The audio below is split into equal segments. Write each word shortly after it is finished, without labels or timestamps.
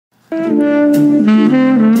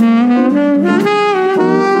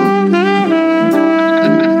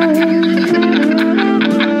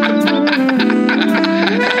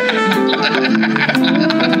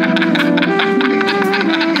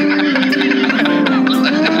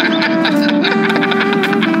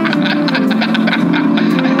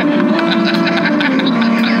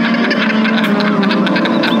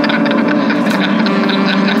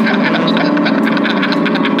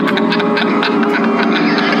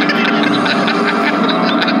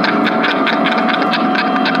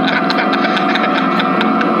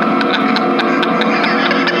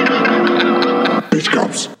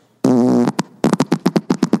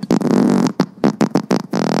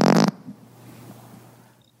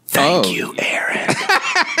Thank you, Aaron.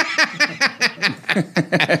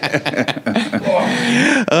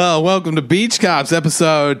 Welcome to Beach Cops,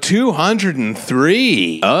 episode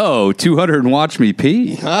 203. Oh, 200 and watch me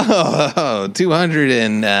pee. Oh, 200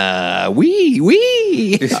 and wee.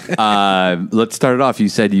 Let's start it off. You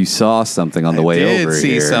said you saw something on the way over here. I did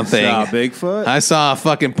see something. Saw Bigfoot? I saw a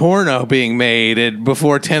fucking porno being made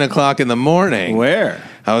before 10 o'clock in the morning. Where?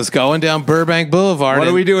 I was going down Burbank Boulevard. What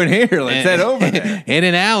are we doing here? Let's head over there. In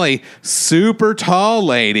an alley, super tall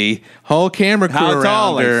lady, whole camera crew How around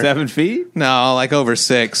tall? her. Like 7 feet? No, like over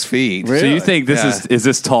 6 feet. Really? So you think this is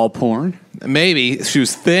this tall porn? Maybe. She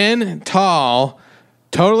was thin, tall,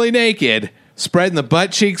 totally naked, spreading the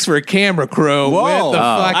butt cheeks for a camera crew. Whoa. With the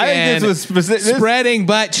fucking I think this was specific. spreading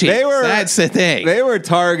butt cheeks. That's the thing. They were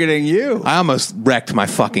targeting you. I almost wrecked my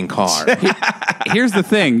fucking car. Here's the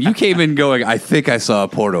thing. You came in going, I think I saw a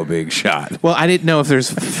porno being shot. Well, I didn't know if there's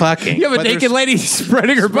fucking. You have a naked lady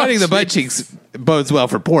spreading her butt the butt cheeks bodes well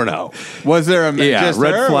for porno. Was there a man? Yeah, just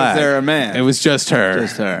red her, flag. Was there a man? It was just her.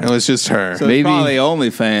 Just her. It was just her. So maybe probably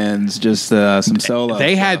OnlyFans, just some solo.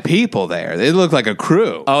 They had people there. They looked like a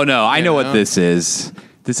crew. Oh, no. I know what this is.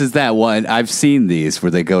 This is that one. I've seen these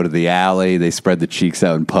where they go to the alley, they spread the cheeks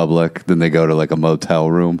out in public, then they go to like a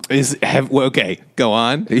motel room. Okay, go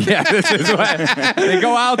on. Yeah, this is what they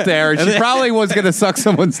go out there, and she probably was going to suck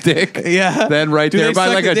someone's dick. Yeah. Then right Do there they by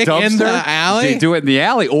suck like the a dick dumpster. in the alley? They do it in the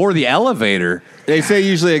alley or the elevator. They say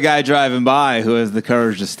usually a guy driving by who has the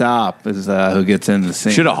courage to stop is who gets in the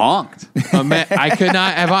scene. Should have honked. I could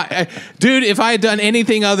not have. Dude, if I had done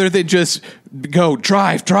anything other than just go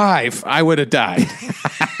drive, I would have died.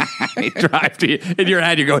 Drive to you, in your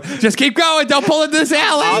head, you're going, just keep going. Don't pull into this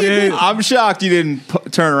alley. I'm shocked you didn't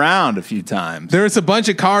turn around a few times. There was a bunch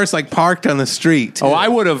of cars like parked on the street. Oh, I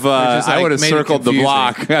would have. I would have circled the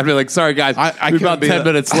block. I'd be like, "Sorry, guys, we're about 10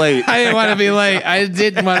 minutes late." I didn't want to be late. I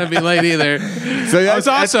didn't want to be late either. So I was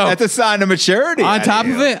also that's a sign of maturity. on top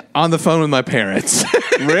of it on the phone with my parents.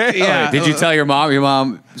 Really? Yeah. Did you tell your mom? Your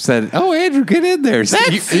mom said, "Oh, Andrew, get in there.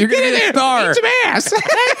 You're going to be a star." Eat some ass.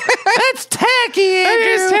 That's tacky, Andrew. It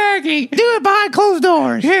is tacky. Do it behind closed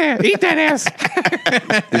doors. Yeah, eat that ass.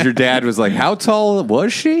 Because your dad was like, "How tall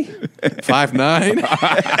was she?"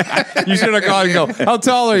 5'9". You should have called and go, "How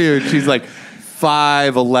tall are you?" And she's like,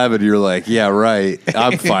 5'11". You're like, "Yeah, right.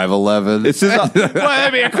 I'm 5'11". Well,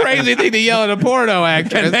 that'd be a crazy thing to yell at a porno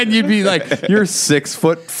actor. And then you'd be like, "You're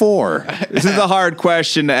 6'4". This is a hard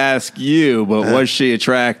question to ask you, but was she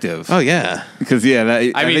attractive? Oh yeah, Because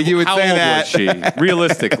I think you would how say old that. was she?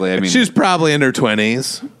 Realistically, I mean, she was probably in her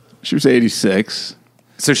 20s. She was 86.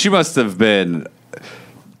 so she must have been.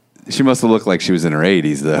 She must have looked like she was in her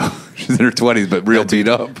 80s, though. She's in her 20s, but real beat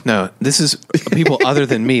up. No, this is people other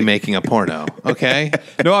than me making a porno. Okay.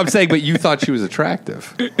 No, I'm saying, but you thought she was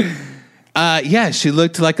attractive. Yeah, she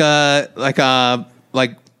looked like a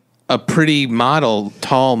pretty model,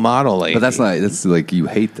 tall model lady. But that's like, you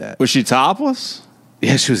hate that. Was she topless?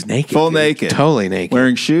 Yeah, she was naked. Full dude. naked. Totally naked.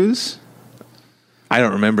 Wearing shoes? I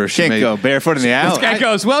don't remember. If she Can't made, go barefoot in the This alley. guy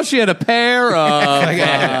goes, well, she had a pair of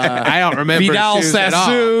I don't remember. Vidal shoes at all.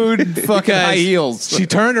 Sassoon fucking Because high heels. She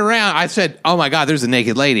turned around. I said, "Oh my God, there's a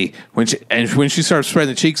naked lady." When she started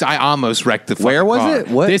spreading the cheeks, I almost wrecked the. Where was car. it?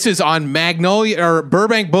 What? This is on Magnolia or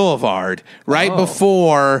Burbank Boulevard, right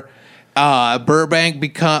before Burbank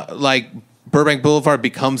Boulevard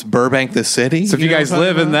becomes Burbank the city. So if you guys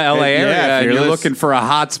live in the LA area if and you're you're looking for a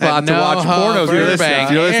hot spot to No watch hope, pornos, Burbank.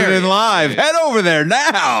 If you're listening area. live, head over there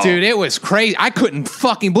now. Dude, it was crazy. I couldn't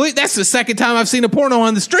fucking believe that's the second time I've seen a porno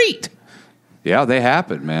on the street. yeah, they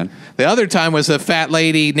happen, man. The other time was a fat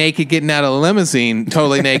lady naked getting out of a limousine,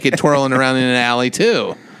 totally naked, twirling around in an alley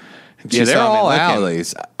too. She Yeah, they're saw me all looking.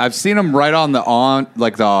 alleys. I've seen them right on the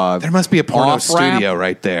There must be a porno off-ramp. studio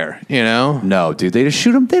right there, you know? No, dude, they just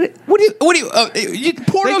shoot them. What do you porno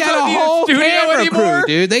They got a whole camera crew,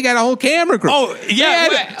 dude. They got a whole camera crew. Oh, yeah,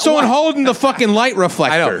 They had but- someone holding the fucking light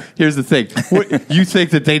reflector. I know. Here's the thing. You think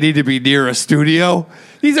that they need to be near a studio?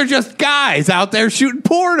 These are just guys out there shooting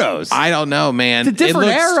pornos. I don't know, man. It's a different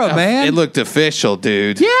era, man. It looked official,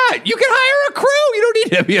 dude. Yeah, you can hire a crew. You don't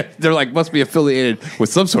need to be. They're like must be affiliated with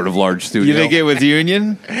some sort of large studio. You think it was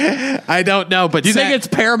Union? I don't know, but Do you think it's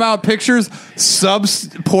Paramount Pictures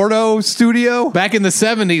porno studio? back in the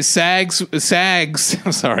 70s, SAG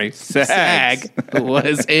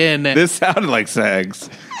was in. This sounded like Sags.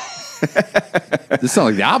 This sounds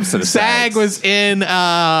like the opposite of SAG was in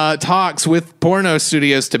talks with porno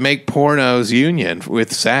studios to make pornos union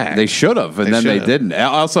with SAG. They should have, and then they didn't.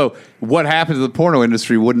 Also, what happened to the porno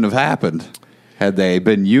industry wouldn't have happened had they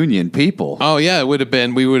been union people. Oh yeah, it would have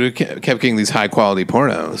been. We would have kept getting these high quality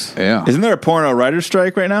pornos. Yeah. Isn't there a porno writer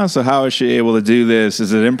strike right now? So how is she able to do this?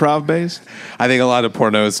 Is it improv based? I think a lot of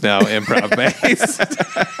pornos now improv based.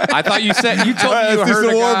 I thought you said you told me you Let's do heard some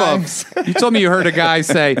a guy. warm-ups. You told me you heard a guy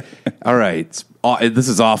say, "All right, this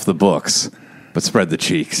is off the books, but spread the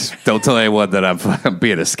cheeks. Don't tell anyone that I'm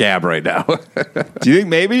being a scab right now." Do you think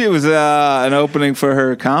maybe it was an opening for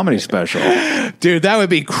her comedy special? Dude, that would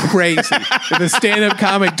be crazy. If a stand-up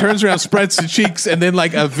comic turns around, spreads the cheeks, and then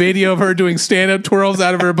like a video of her doing stand-up twirls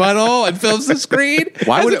out of her butthole and fills the screen.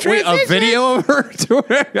 Why would As it wait a transition? video of her doing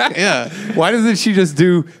it? Yeah. Why doesn't she just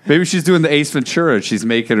do? Maybe she's doing the Ace Ventura. She's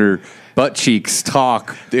making her butt cheeks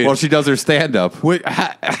talk while she does her stand-up.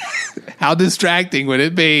 How distracting would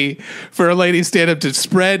it be for a lady stand-up to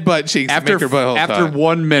spread butt cheeks and make her butthole After talk?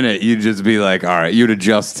 1 minute, you'd just be like, all right, you'd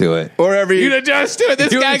adjust to it. Or every You'd adjust to it.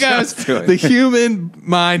 This You guy adjust goes, to it. the human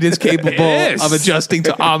mind is capable It is. of adjusting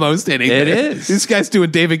to almost anything. It is. This guy's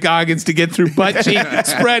doing David Goggins to get through butt cheek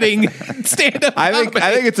spreading stand-up I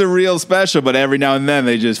think it's a real special, but every now and then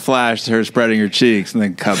they just flash her spreading her cheeks and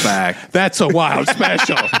then cut back. That's a wild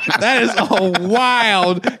special. That is a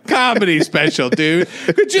wild comedy special, dude.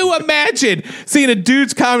 Could you imagine seeing a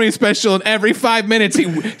dude's comedy special and every 5 minutes he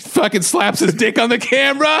fucking slaps his dick on the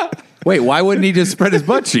camera? Wait, why wouldn't he just spread his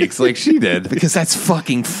butt cheeks like she did? Because that's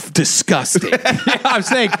fucking disgusting. Yeah, I'm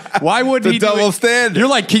saying, why wouldn't he do double it? standard. You're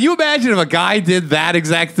like, can you imagine if a guy did that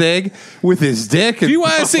exact thing with his dick? If you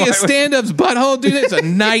want to see a stand-up's butthole, dude, it's a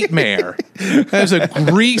nightmare. That's a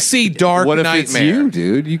greasy, dark What if nightmare. it's you,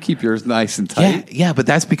 dude? You keep yours nice and tight. Yeah, but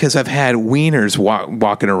that's because I've had wieners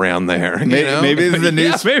walking around there. You know? Maybe this is the new.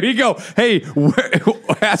 Yeah, maybe you go, hey,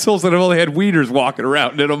 assholes that have only had wieners walking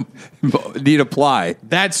around need a ply.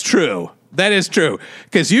 That's true. That is true.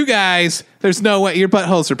 Because you guys, there's no way. Your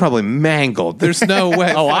buttholes are probably mangled. There's no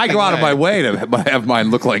way. Oh, I go out of my way to have mine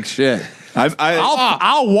look like shit.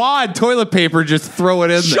 I'll wad toilet paper, just throw it in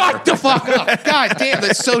there. Shut the fuck up. God damn,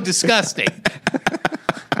 that's so disgusting.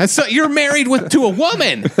 And so you're married to a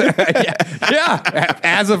woman. Yeah,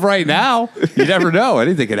 as of right now, you never know.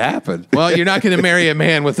 Anything could happen. Well, you're not going to marry a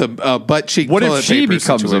man with a butt cheek. What toilet if she paper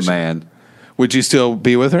becomes situation. a man? Would you still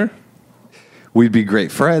be with her? We'd be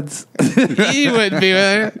great friends. You wouldn't be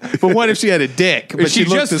with her. But what if she had a dick, but she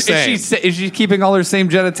looked the same? Is she keeping all her same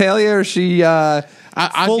genitalia, or is she I'll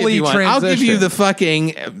fully give you one. I'll give you the fucking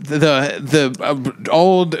the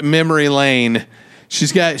old memory lane. She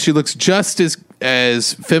looks just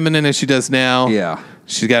as feminine as she does now. Yeah.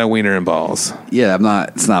 She's got a wiener and balls. Yeah,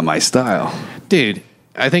 it's not my style. Dude,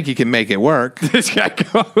 I think you can make it work. This guy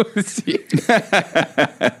goes.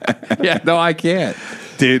 Yeah, no, I can't.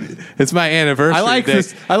 Dude, it's my anniversary. I like day.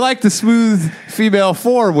 this. I like the smooth female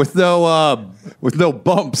form with no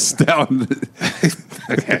bumps down.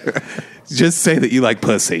 Just say that you like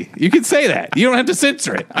pussy. You can say that. You don't have to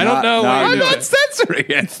censor it. I don't know. not why I'm you're not doing it. censoring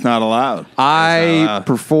it. It's not allowed. I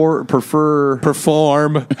prefer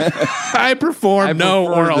Perform. I perform no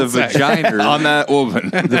prefer oral the sex. vaginers On that woman.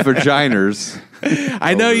 the vaginers.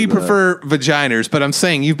 I know you prefer vaginers, but I'm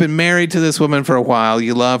saying you've been married to this woman for a while.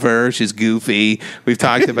 You love her. She's goofy. We've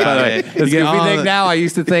talked about it. You This get goofy all thing the- now. I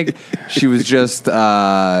used to think she was just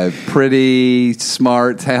pretty,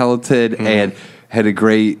 smart, talented, and had a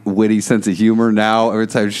great witty sense of humor. Now every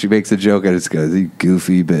time she makes a joke, I just go, "You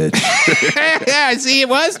goofy bitch." Yeah, see, it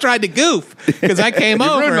was trying to goof because I came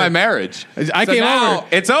over. ruined my marriage. I So came now over.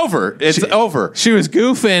 It's over. It's over. She was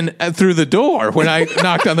goofing through the door when I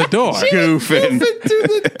knocked on the door. Goofing.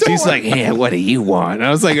 She's like, "Yeah, what do you want?" And I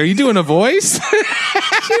was like, "Are you doing a voice?"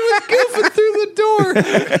 She was goofing through the door.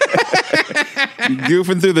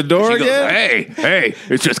 Goofing through the door again? Hey,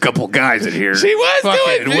 it's just a couple guys in here. She was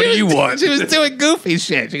doing. What do you want? She was doing Goofy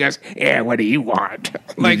shit. She goes, yeah, what do you want?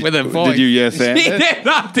 Like with a voice. Did you yes and She it? did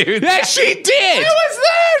not, dude. Yeah, she did. I was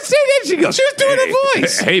there. She did. She goes. She was doing a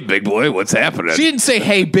voice. Hey, big boy, what's happening? She didn't say,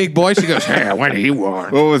 hey, big boy. She goes, hey, what do you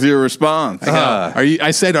want? What was your response?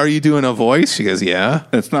 I said, are you doing a voice? She goes, yeah.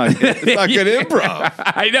 It's not good improv.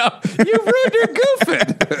 I know. You ruined her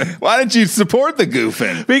Goofin. Why didn't you support the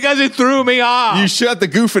Goofin? Because it threw me off. You shut the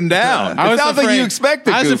Goofin down. I It was sounds afraid, like you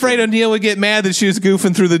expected I was Goofin. afraid O'Neill would get mad that she was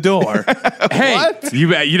goofing through the door. Hey, What?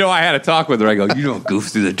 you know, I had a talk with her. I go, you don't goof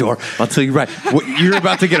through the door. I'll tell you right. You're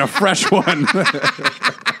about to get a fresh one.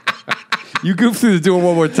 You goof through the door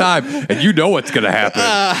one more time, and you know what's going to happen.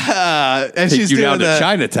 And Take she's you doing down to the,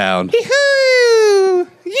 Chinatown. Yee-hoo!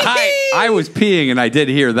 I was peeing, and I did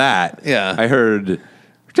hear that. Yeah. I heard.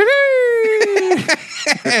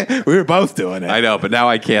 We were both doing it. I know, but now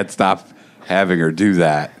I can't stop having her do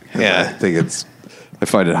that. Yeah. I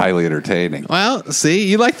find it highly entertaining. Well, see,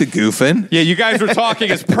 you like the goofing. Yeah, you guys were talking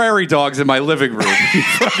as prairie dogs in my living room. You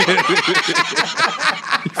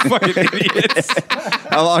fucking idiots.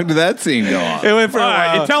 How long did that scene go on? It went for a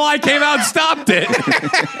while. Until I came out and stopped it.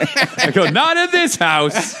 I go, not in this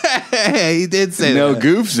house. He did say No that.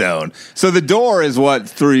 goof zone. So the door is what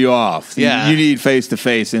threw you off. Yeah. You need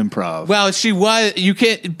face-to-face improv. Well, you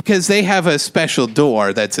can't, because they have a special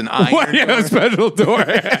door that's an iron What? Yeah, a special door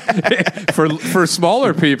for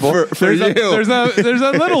smaller people. For there's, you. there's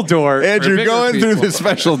a little door. Andrew, for bigger go in through people. the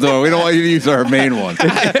special door. We don't want you to use our main one.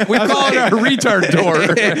 We call it our retard door.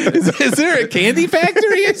 is there a candy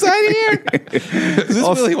factory inside here? Is this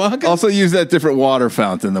Willy Wonka? Also use that different water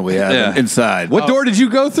fountain that we have Yeah. inside. What door did you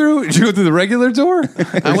go through? Did you go through the regular door? Or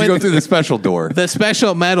did you go through the special door? the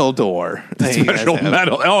special metal door. that you guys Special have.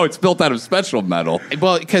 metal. Oh, it's built out of special metal.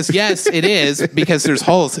 Well, because yes, it is, because there's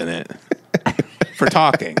holes in it for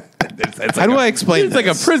talking. How do I explain It's like a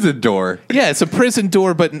this? prison door. Yeah, it's a prison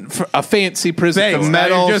door, but a fancy prison door.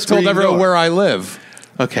 metal I just told screen everyone door. where I live.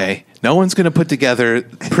 Okay, no one's going to put together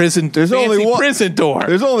prison. There's only fancy one prison door.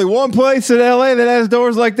 There's only one place in LA that has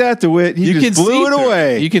doors like that, DeWitt. You just blew it through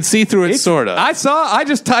away. You can see through it, sort of. I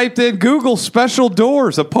just typed in Google special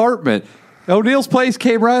doors apartment. O'Neill's place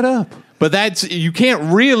came right up. But you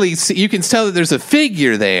can't really see. You can tell that there's a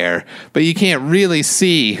figure there, but you can't really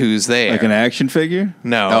see who's there. Like an action figure?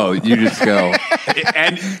 No. Oh, you just go.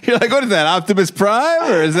 And you're like, what is that, Optimus Prime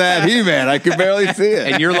or is that He-Man? I can barely see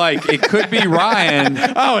it. And you're like, it could be Ryan.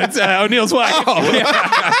 Oh, it's O'Neill's wife.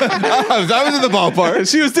 I was in the ballpark.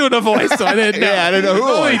 She was doing a voice, so I didn't know. Yeah, I didn't know who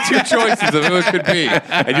it Only was. two choices of who it could be.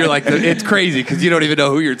 And you're like, it's crazy because you don't even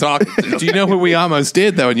know who you're talking to. Do you know what we almost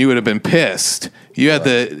did, though, and you would have been pissed? You had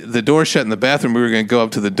the door shut in the bathroom. We were going to go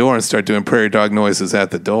up to the door and start doing prairie dog noises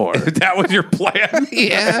at the door. That was your plan?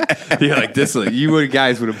 Yeah. You're like, you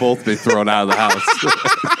guys would have both been thrown out of the house.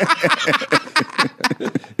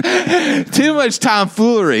 Too much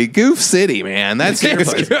tomfoolery. Goof City, man. That's your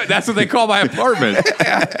place. That's what they call my apartment.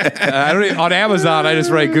 On Amazon, I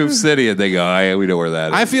just write Goof City, and they go, "Oh, we know where that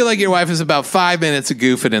is." I feel like your wife is about 5 minutes of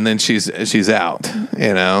goofing, and then she's out.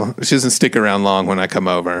 You know, she doesn't stick around long when I come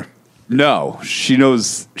over. No, she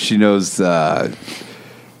knows.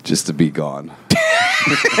 Just to be gone.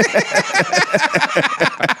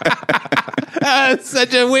 It's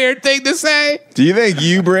such a weird thing to say. Do you think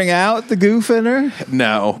you bring out the goof in her?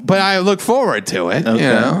 No, but I look forward to it. You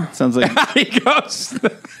know, Sounds like He goes.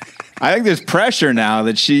 I think there's pressure now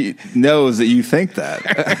that she knows that you think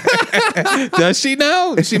that. does she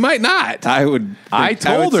know? She might not. I would. I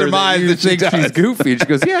told her that you think she's goofy, and she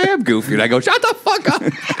goes, "Yeah, I am goofy." And I go, "Shut the fuck up."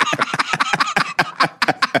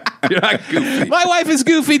 You're not goofy. My wife is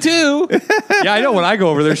goofy too. Yeah, I know. When I go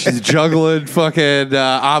over there, she's juggling fucking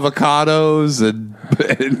avocados and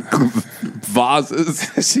vases.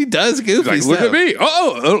 She does goofy Like, stuff. look at me.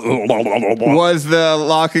 Oh. Was the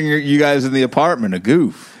locking you guys in the apartment a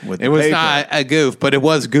goof? With It the was paper? not a goof, but it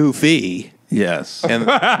was goofy. Yes. And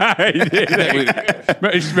Remember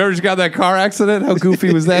she got that car accident? How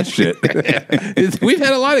goofy was that shit? we've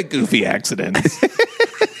had a lot of goofy accidents.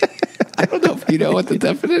 I don't know if you know what the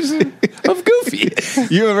definition of goofy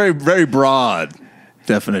is. You have a very, very broad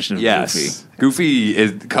definition of Yes. Goofy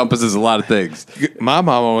encompasses a lot of things. My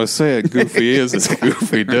mom always said goofy is as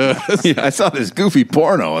goofy does. goofy. Yeah, I saw this goofy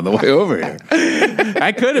porno on the way over here.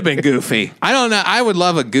 I could have been goofy. I don't know. I would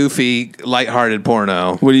love a goofy, lighthearted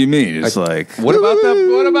porno. What do you mean? It's like What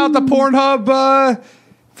about the Pornhub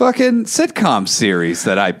fucking sitcom series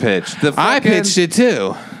that I pitched? I pitched it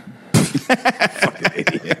too.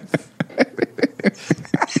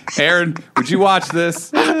 Aaron, would you watch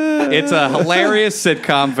this? It's a hilarious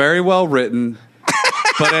sitcom, very well written,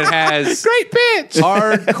 but it has Great pitch.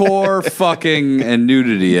 hardcore fucking and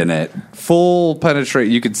nudity in it. Full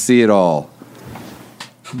penetration. You can see it all.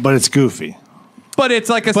 but it's goofy. But it's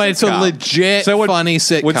like a But it's a sitcom. legit funny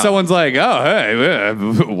sitcom. When someone's like, "Oh, hey,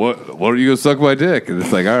 what are you gonna suck my dick?" and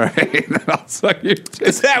it's like, "All right, then I'll suck your dick."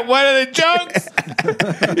 Is that one of the jokes?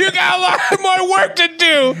 You got a lot more work to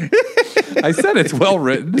do. I said it's well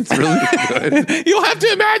written. It's really good. You'll have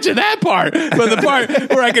to imagine that part. But the part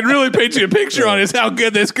where I can really paint you a picture on is how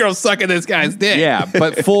good this girl's sucking this guy's dick. Yeah,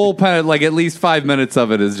 but like at least 5 minutes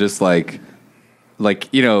of it is just like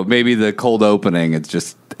maybe the cold opening. It's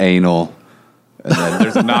just anal. And then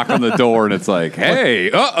there's a knock on the door, and it's like, "Hey, I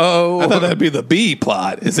thought that'd be the B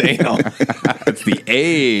plot. Is anal. it's the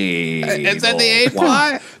A." Is that the A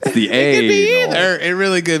plot? It's the It A. could be either. It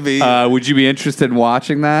really could be. Would you be interested in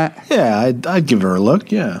watching that? Yeah, I'd give her a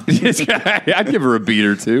look. Yeah. I'd give her a beat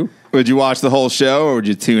or two. Would you watch the whole show, or would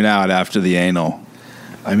you tune out after the anal?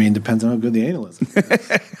 I mean, depends on how good the anal is.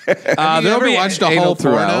 Have you ever watched a anal whole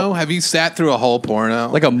porno? throughout. Have you sat through a whole porno?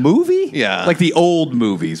 Like a movie? Yeah. Like the old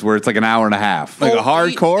movies where it's like an hour and a half. Like a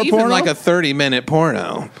hardcore even porno? like a 30-minute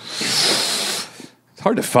porno. It's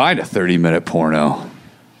hard to find a 30-minute porno.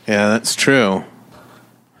 Yeah, that's true.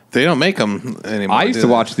 They don't make them anymore. I used to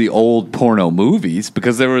watch the old porno movies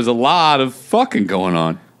because there was a lot of fucking going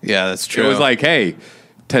on. Yeah, that's true. It was like, hey,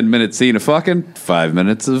 10-minute scene of fucking, 5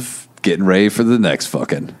 minutes of getting ready for the next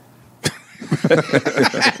fucking.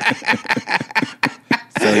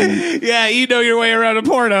 yeah, you know your way around a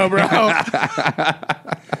porno, bro.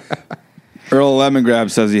 Earl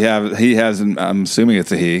Lemongrab says he hasn't. I'm assuming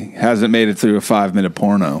it's a he. Hasn't made it through a 5-minute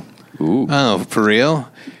porno. Ooh. Oh, for real?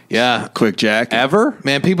 Yeah. Quick jack. Ever?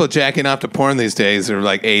 Man, people jacking off to porn these days are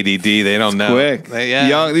like ADD. They don't know. Quick.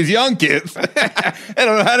 Yeah. These young kids. They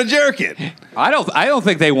don't know how to jerk it. I don't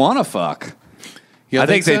think they want to fuck. You I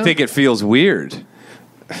don't think they so? think it feels weird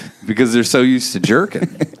because they're so used to jerking.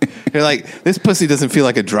 They're like, this pussy doesn't feel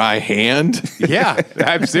like a dry hand. Yeah,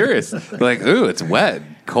 I'm serious. They're like, ooh, it's wet,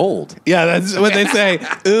 cold. Yeah, that's what they say.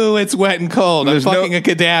 Ooh, it's wet and cold. There's I'm fucking a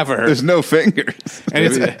cadaver. There's no fingers.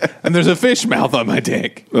 And there's a fish mouth on my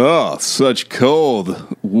dick. Oh, such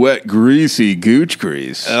cold, wet, greasy gooch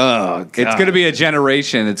grease. Oh, God. It's going to be a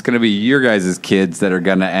generation. It's going to be your guys' kids that are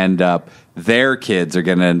going to end up, their kids are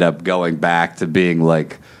going to end up going back to being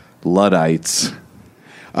like Luddites.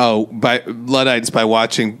 Oh, by Luddites by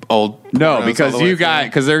watching old. No, pornos because all the way through.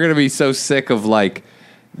 because they're going to be so sick of like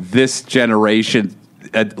this generation,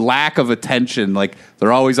 a lack of attention. Like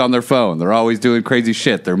they're always on their phone. They're always doing crazy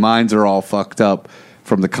shit. Their minds are all fucked up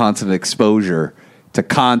from the constant exposure to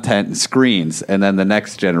content and screens. And then the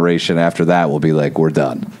next generation after that will be like, we're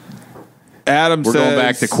done. Adam We're says, going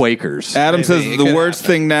back to Quakers. Adam Maybe says it the could worst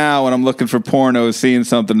happen. thing now when I'm looking for porno is seeing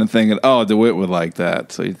something and thinking, oh, DeWitt would like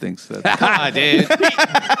that. So he thinks that. Ah, dude.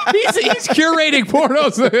 he's curating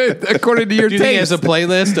pornos according to your Do you think he has taste. a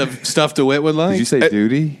playlist of stuff DeWitt would like? Did you say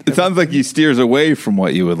duty? It sounds like he steers away from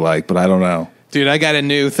what you would like, but I don't know. Dude, I got a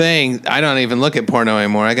new thing. I don't even look at porno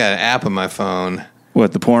anymore. I got an app on my phone.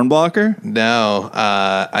 What, the porn blocker? No,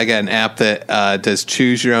 I got an app that does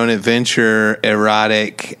choose your own adventure,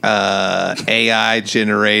 erotic, AI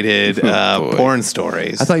generated boy. porn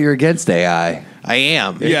stories. I thought you were against AI. I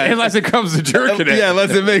am. Yeah. Unless it comes to jerking it. Yeah,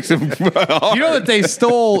 unless it makes him. You know that they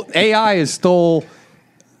AI has stole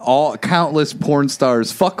all countless porn stars'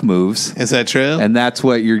 fuck moves, Is that true? and that's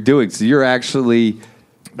what you're doing. So you're actually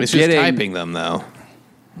it's just getting- typing them though.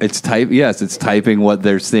 It's typing what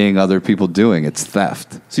they're seeing other people doing. It's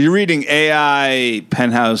theft. So you're reading AI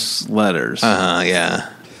penthouse letters. Yeah.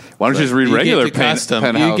 Why don't you just read You regular get to custom.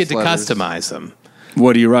 You penthouse get to letters? customize them.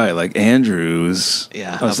 What do you write? Like Andrews?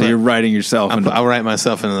 Yeah. Oh, so you're writing yourself into. I'll write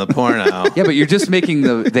myself into the porno. Yeah, but you're just making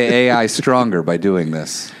the AI stronger by doing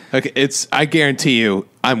this. Okay, I guarantee you,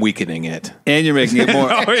 I'm weakening it. And you're making it more.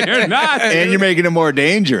 You're not. And you're making it more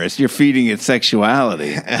dangerous. You're feeding it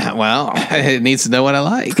sexuality. It's Well, it needs to know what I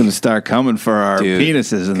like. going to start coming for our Dude,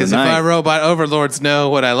 penises in the Because if night. our robot overlords know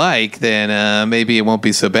what I like, then maybe it won't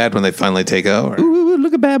be so bad when they finally take over. Ooh,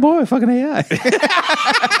 look at bad boy, fucking AI.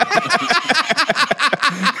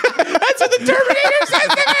 That's what the Terminator says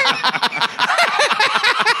to me.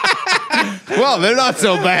 Well, they're not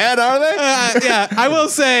so bad, are they? Yeah, I will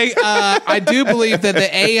say I do believe that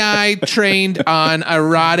the AI trained on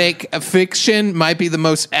erotic fiction might be the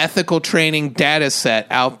most ethical training data set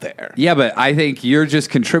out there. Yeah, but I think you're just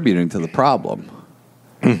contributing to the problem.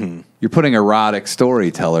 Mm-hmm. You're putting erotic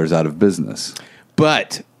storytellers out of business.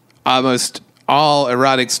 But almost all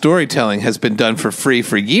erotic storytelling has been done for free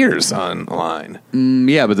for years online.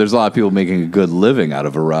 Yeah, but there's a lot of people making a good living out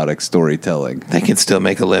of erotic storytelling. They can still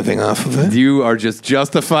make a living off of it. You are just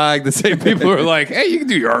justifying the same people who are like, hey, you can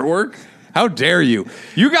do your artwork. How dare you?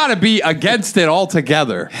 You got to be against it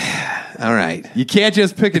altogether. All right. You can't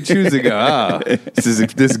just pick and choose and go, oh, this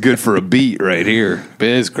is good for a beat right here. It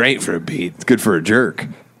is great for a beat. It's good for a jerk.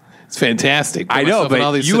 It's fantastic. I know,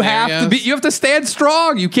 but you have to stand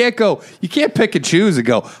strong. You can't pick and choose and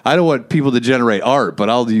go, I don't want people to generate art, but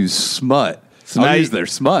I'll use smut. So I'll use their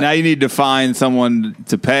smut. Now you need to find someone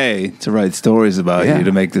to pay to write stories about you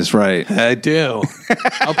to make this right. I do.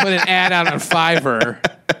 I'll put an ad out on Fiverr.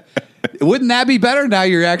 Wouldn't that be better? Now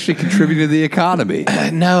you're actually contributing to the economy.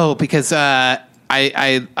 No, because I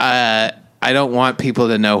don't want people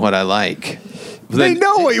to know what I like. They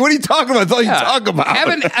know what are you talking about? That's all you talk about. Have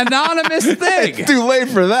an anonymous thing. It's too late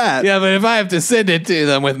for that. Yeah, but if I have to send it to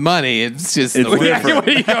them with money, it's just It's different.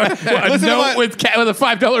 a note with a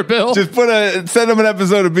 $5 bill. Just send them an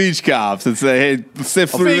episode of Beach Cops and say, hey,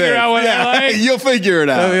 sift through figure this. out what I like. You'll figure it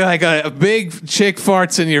out. It'll be like a big chick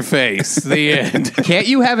farts in your face. The end. Can't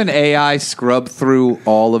you have an AI scrub through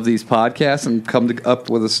all of these podcasts and come up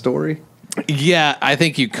with a story? Yeah, I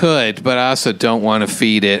think you could, but I also don't want to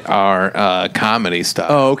feed it our comedy stuff.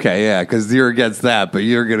 Oh, okay, yeah, because you're against that, but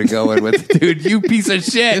you're going to go in with, dude, you piece of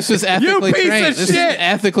shit. This was ethically trained. This is an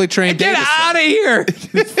ethically trained Get data out of here,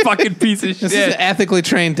 you fucking piece of shit. This is an ethically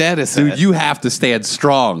trained data set. Dude, you have to stand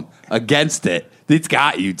strong against it. It's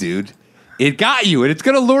got you, dude. It got you, and it's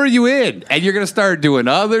going to lure you in, and you're going to start doing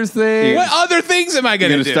other things. What other things am I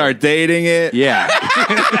going to do? You're going to start dating it. Yeah.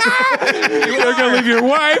 You're going to leave your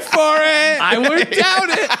wife for it? I wouldn't doubt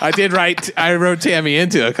it. I wrote Tammy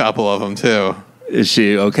into a couple of them, too. Is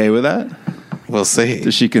she okay with that? We'll see.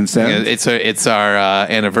 Does she consent? It's our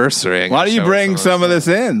anniversary. Why don't you bring some of this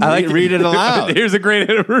in? Read it aloud. Here's a great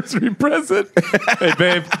anniversary present. Hey,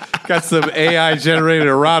 babe, got some AI-generated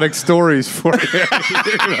erotic stories for you.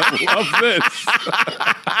 You're going to love this.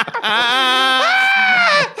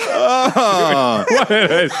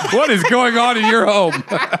 What is going on in your home?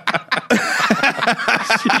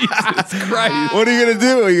 Jesus Christ! What are you gonna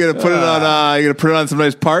do? Are you gonna put it on? You gonna put it on some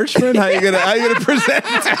nice parchment? How you gonna present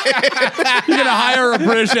it? You're gonna hire a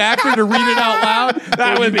British actor to read it out loud?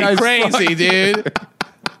 That would be crazy, dude.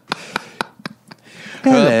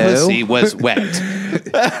 Hello. Pussy was wet.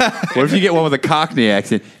 What if you get one with a Cockney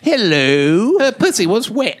accent? Hello. Pussy was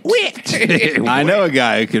wet. I know a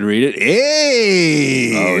guy who could read it.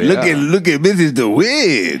 Hey, look at Mrs.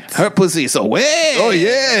 DeWitt. Her pussy so wet. Oh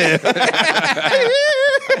yeah.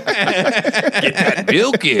 Get that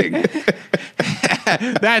milking.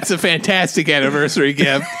 That's a fantastic anniversary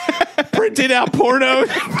gift. Printed out porno.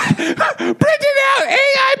 Printed out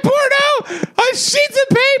AI porno on sheets of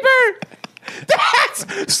paper.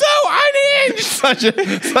 That's so unhinged. Such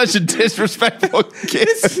a disrespectful gift.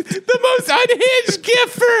 It's the most unhinged gift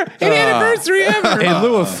for an anniversary ever. In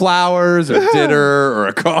lieu of flowers or dinner or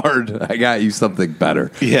a card, I got you something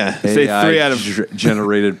better. Yeah. Say AI 3 out of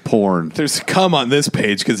generated porn. There's cum on this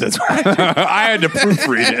page because that's what I had to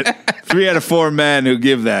proofread it. 3 out of 4 men who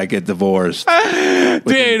give that get divorced.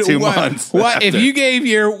 Dude, 2 months. What if you gave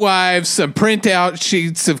your wives some printout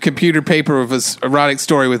sheets of computer paper with an erotic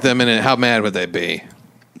story with them in it? How mad would they be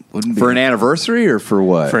For an anniversary or for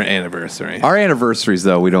what? for an anniversary? Our anniversaries,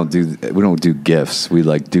 though, we don't do gifts. We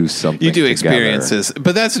like do something. You do together. experiences,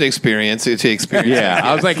 but that's an experience to experience. Yeah,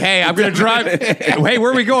 I was like, "Hey, I'm gonna drive. Hey,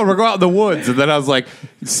 where are we going? We're going out in the woods." And then I was like,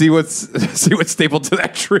 "See what's stapled to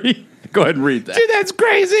that tree." Go ahead and read that. Dude, that's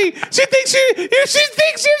crazy. She thinks she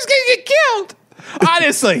was gonna get killed.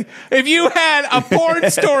 Honestly, if you had a porn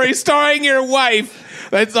story starring your wife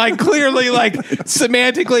that's like clearly like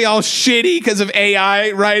semantically all shitty because of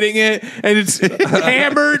AI writing it, and it's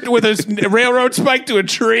hammered with a railroad spike to a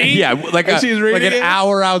tree. Yeah, like an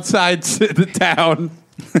hour outside the town.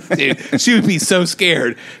 Dude, she would be so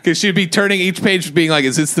scared because she'd be turning each page, being like,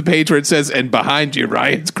 "Is this the page where it says and behind you,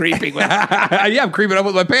 Ryan's creeping?" Yeah, I'm creeping up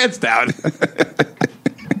with my pants down.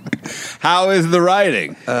 How is the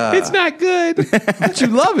writing? It's not good. But you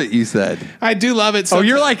love it, you said. I do love it. Oh,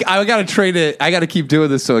 you're like, I got to train it. I got to keep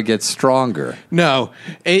doing this so it gets stronger. No,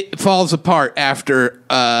 it falls apart after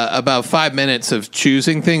about 5 minutes of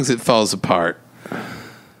choosing things. It falls apart.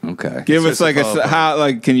 Okay. Give us like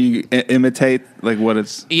can you imitate like what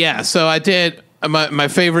it's? Yeah, so I did. My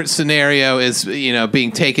favorite scenario is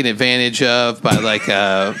being taken advantage of by like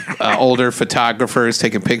older photographers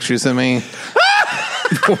taking pictures of me.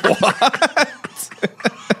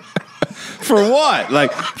 For what?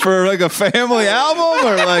 Like for like a family album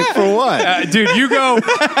or like for what? Dude, you go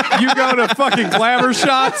to fucking Glamour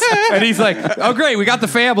Shots, and he's like, "Oh, great, we got the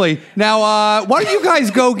family. Now, why don't you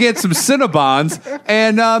guys go get some Cinnabons,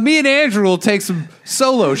 and me and Andrew will take some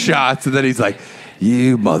solo shots." And then he's like,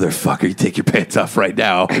 You motherfucker, you take your pants off right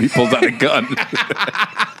now. He pulls out a gun.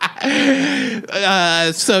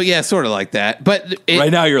 So yeah, sort of like that. But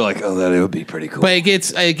Right now you're like, oh, that would be pretty cool. But it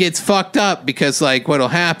gets fucked up because like what'll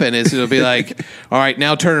happen is it'll be like, all right,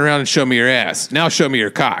 now turn around and show me your ass. Now show me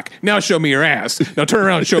your cock. Now show me your ass. Now turn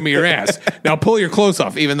around and show me your ass. Now pull your clothes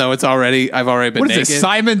off, even though I've already been What is naked. this,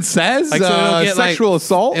 Simon Says? Like, so it'll get, sexual like,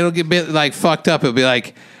 assault? It'll get a bit like fucked up. It'll be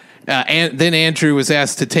like, and then Andrew was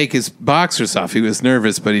asked to take his boxers off. He was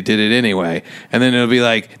nervous, but he did it anyway. And then it'll be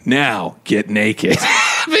like, now get naked.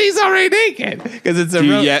 But he's already naked because it's a. Do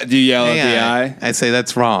you yell at the eye? I say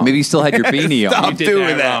that's wrong. Maybe you still had your beanie on. Stop You did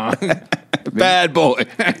doing that wrong. Bad boy.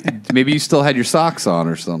 Maybe you still had your socks on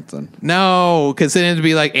or something. No, because then it'd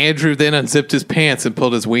be like Andrew then unzipped his pants and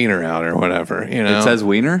pulled his wiener out or whatever. You know, It says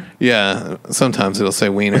wiener? yeah. Sometimes it'll say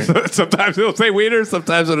wiener. Sometimes it'll say wiener,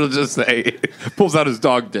 sometimes it'll just say, pulls out his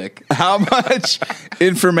dog dick. How much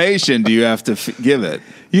information do you have to give it?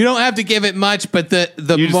 You don't have to give it much, but the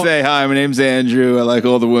You just say, hi, my name's Andrew. I like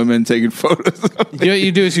all the women taking photos of me. you know what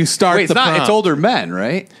you do is you start. Wait, it's the not. prompt. It's older men,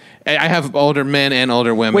 right? I have older men and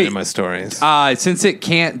older women Wait. in my stories. Since it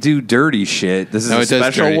can't do dirty shit, this is No, a it does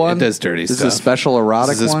special dirty- one. it does dirty This stuff. is a special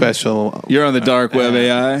erotic This is a one. special, You're on the dark web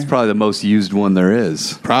AI. It's probably the most used one there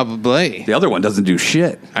is. probably. The other one doesn't do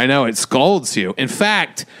shit. I know it scolds you. In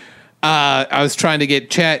fact, I was trying to get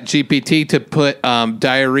Chat GPT to put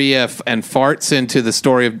diarrhea and farts into the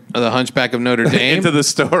story of the Hunchback of Notre Dame. Into the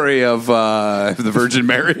story of the Virgin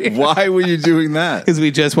Mary. Why were you doing that? Because we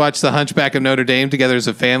just watched the Hunchback of Notre Dame together as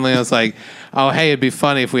a family. I was like, oh, hey, it'd be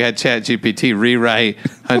funny if we had Chat GPT rewrite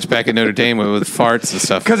Hunchback of Notre Dame with farts and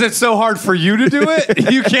stuff. Because it's so hard for you to do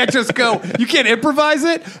it. You can't just go, you can't improvise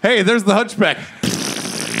it. Hey, there's the Hunchback.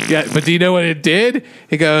 Yeah, but do you know what it did?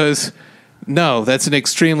 It goes, no, that's an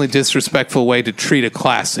extremely disrespectful way to treat a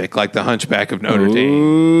classic like the Hunchback of Notre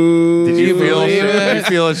Dame. Did you feel believe it? Did you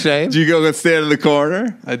feel ashamed? Did you go stand in the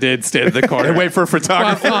corner? I did stand in the corner. And wait for a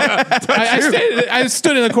photographer. I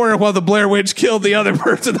stood in the corner while the Blair Witch killed the other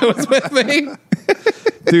person that was with me.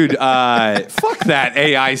 Dude, fuck that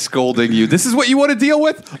AI scolding you. This is what you want to deal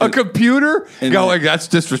with? A computer going, that's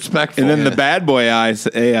disrespectful. And then the bad boy AI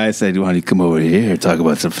said, why don't you come over here and talk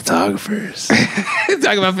about some photographers?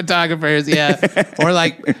 Talk about photographers, yeah. Or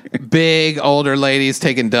like big older ladies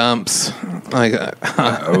taking dumps. Like,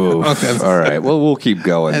 All right. Well, we'll keep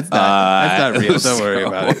going. that's not real. Don't worry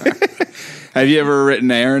about it. Have you ever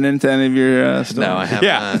written Aaron into any of your stories? No, I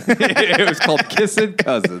haven't. Yeah. It was called Kissing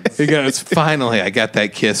Cousins. He goes, finally, I got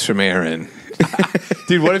that kiss from Aaron.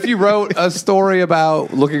 Dude, what if you wrote a story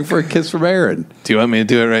about looking for a kiss from Aaron? Do you want me to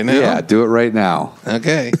do it right now? Yeah, do it right now.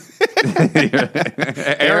 Okay.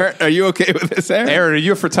 Aaron, are you okay with this, Aaron? Aaron, are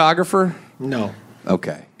you a photographer? No.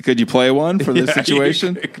 Okay. Could you play one for this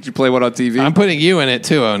situation? Could you play one on TV? I'm putting you in it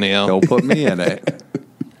too, O'Neill. Don't put me in it.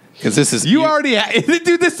 Because this is You already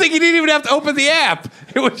dude, this thing, you didn't even have to open the app.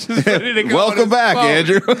 It was just ready to go. on Welcome his back, phone.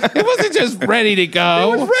 Andrew. It wasn't just ready to It was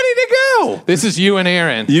go. ready to go. This is you and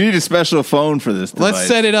Aaron. You need a special phone for this device. Let's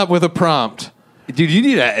set it up with a prompt. Dude, you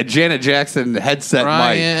need a Janet Jackson headset mic.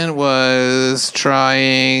 Ryan was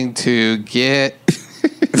trying to get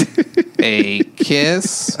a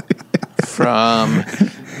kiss from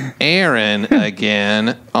Aaron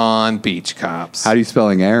again on Beach Cops. How are you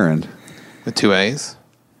spelling Aaron? With 2 A's.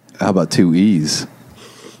 How about 2 E's?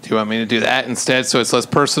 Do you want me to do that instead so it's less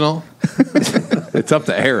personal? It's up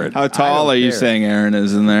to Aaron. How tall are you saying Aaron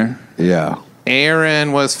is in there? Yeah.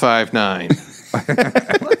 Aaron was 5'9".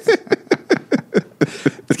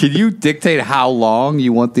 Can you dictate how long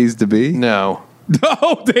you want these to be? No.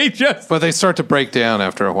 No, they just. But they start to break down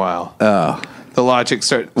after a while. Oh. The logic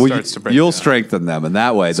starts to break You'll down. strengthen them, and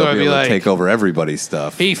that way So they'll I'd be be able like- to take over everybody's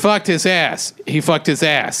stuff. He fucked his ass. He fucked his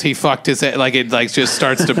ass. He fucked his ass. Like it like just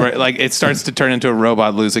starts to break, like it starts to turn into a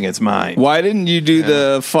robot losing its mind. Why didn't you do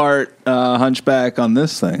the fart hunchback on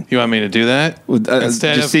this thing? You want me to do that? It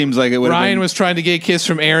just seems like it would have Ryan been... was trying to get a kiss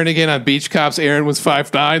from Aaron again on Beach Cops. Aaron was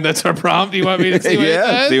 5'9". That's our prompt. You want me to see what it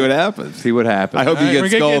yeah, does? see what happens. See what happens. I hope you We're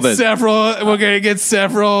get gonna scolded. we're gonna get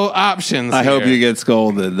several options. I hope here. you get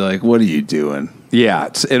scolded. Like, what are you doing? Yeah,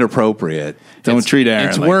 it's inappropriate. Don't treat Aaron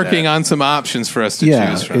It's like working that. on some options for us to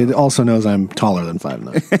Yeah, choose from. it also knows I'm taller than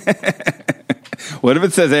 5'9". What if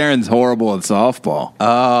it says Aaron's horrible at softball?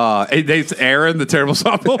 It's Aaron, the terrible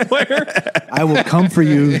softball player. I will come for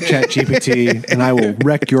you, ChatGPT, and I will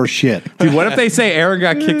wreck your shit. Dude, what if they say Aaron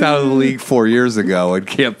got kicked out of the league 4 years ago and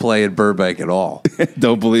can't play in Burbank at all?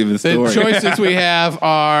 Don't believe the The story. choices we have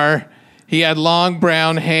are He had long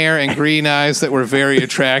brown hair and green eyes that were very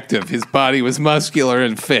attractive. His body was muscular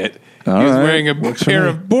and fit. He was wearing a pair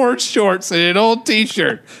of board shorts and an old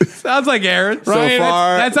T-shirt. Sounds like Aaron. Ryan,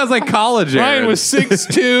 that sounds like college Aaron. Ryan was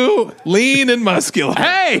 6'2", lean and muscular.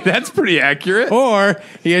 Hey, that's pretty accurate. Or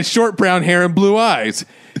he had short brown hair and blue eyes.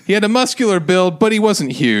 He had a muscular build, but he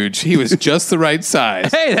wasn't huge. He was just the right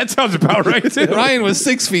size. Hey, that sounds about right, too. Ryan was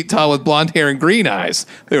 6 feet tall with blonde hair and green eyes.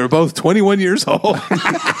 They were both 21 years old.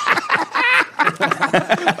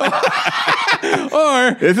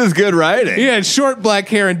 Or This is good writing. he had short black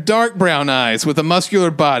hair and dark brown eyes with a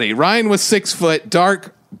muscular body. Ryan was 6 foot,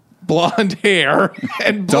 dark blonde hair,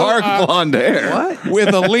 and Dark blonde hair. What?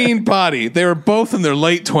 with a lean body. They were both in their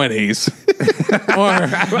late 20s. Or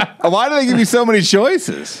Why do they give you so many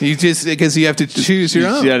choices? you just because you have to choose your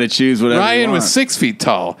own. You got to choose whatever. Ryan you was want. 6 feet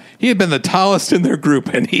tall. He had been the tallest in their group,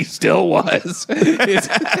 and he still was.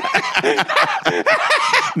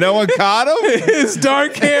 No one caught him. His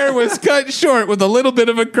dark hair was cut short with a little bit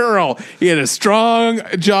of a curl. He had a strong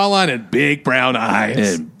jawline and big brown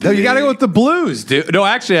eyes. No, you got to go with the blues, dude. No,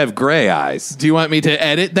 actually, I have gray eyys. Do you want me to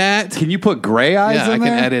edit that? Can you put gray eyes Yeah, in I can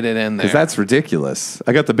there? edit it in there. Because that's ridiculous.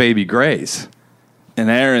 I got the baby grays. And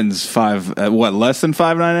Aaron's less than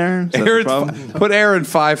 5'9", Aaron? Is that the problem? Put Aaron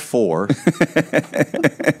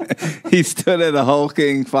 5'4". He stood at a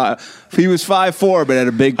hulking 5. He was 5'4", but had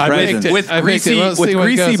a big I presence. baked it. With I baked it. greasy- We'll see with what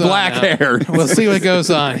greasy goes on black now. hair. We'll see what goes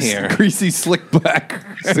on here. Greasy, slick black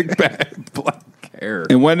hair.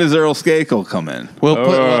 And when does Earl Skakel come in?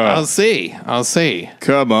 I'll see.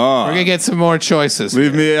 Come on. We're going to get some more choices.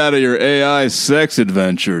 Leave me out of your AI sex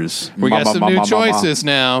adventures. We got some new choices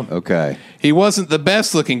now. Okay. He wasn't the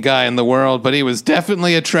best looking guy in the world, but he was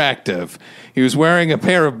definitely attractive. He was wearing a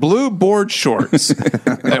pair of blue board shorts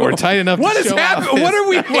that were tight enough What to is show happening? off his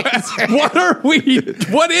What are we?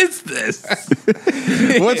 What is this?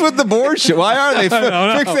 What's with the board shorts? Why are they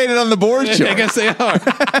fixated on the board shorts? I guess they are.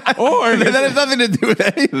 Or That has nothing to do with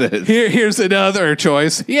any of this. here's another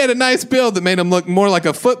choice. He had a nice build that made him look more like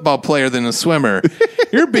a football player than a swimmer.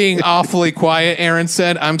 You're being awfully quiet, Aaron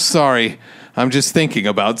said. I'm sorry. I'm just thinking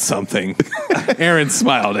about something. Aaron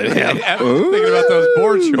smiled at him. Thinking about those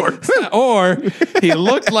board shorts. Or he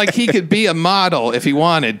looked like he could be a model if he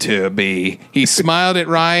wanted to be. He smiled at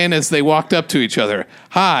Ryan as they walked up to each other.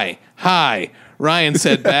 Hi. Ryan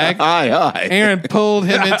said back. Hi. Aaron pulled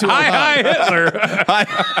him into a hug. Hitler.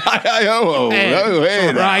 Hi, oh,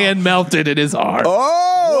 And now. Ryan melted in his arm.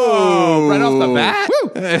 Oh. Right off the bat.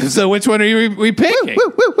 So which one are we picking?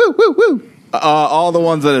 All the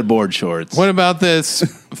ones that had board shorts. What about this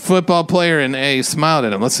football player and A smiled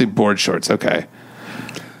at him? Let's see board shorts. Okay.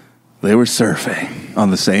 They were surfing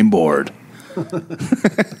on the same board.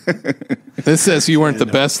 This says you weren't the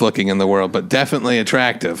best looking in the world, but definitely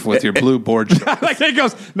attractive with your blue board shorts. Like it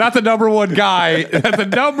goes, not the number one guy, not the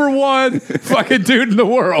number one fucking dude in the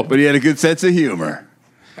world. But he had a good sense of humor.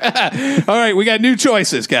 All right, we got new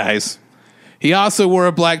choices, guys. He also wore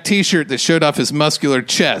a black T-shirt that showed off his muscular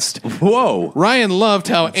chest. Whoa. Ryan loved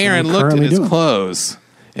how Aaron I'm looked at currently his doing. clothes.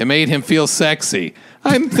 It made him feel sexy.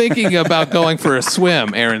 I'm thinking about going for a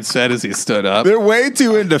swim, Aaron said as he stood up. They're way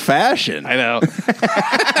too into fashion. I know.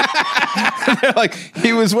 Like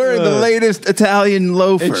he was wearing the latest Italian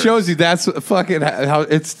loafers. It shows you that's fucking how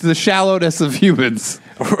it's the shallowness of humans.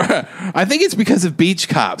 I think it's because of beach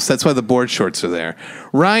cops. That's why the board shorts are there.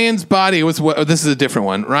 Ryan's body was, this is a different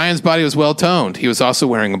one. Ryan's body was well toned. He was also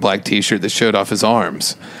wearing a black T-shirt that showed off his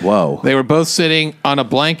arms. Whoa. They were both sitting on a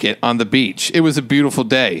blanket on the beach. It was a beautiful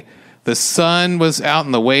day. The sun was out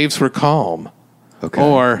and the waves were calm. Okay.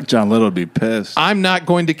 Or, John Little would be pissed. I'm not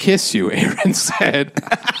going to kiss you, Aaron said.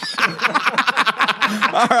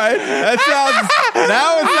 All right, that sounds.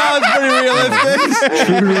 Now it sounds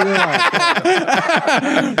pretty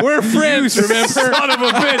realistic. We're friends, remember? Son of a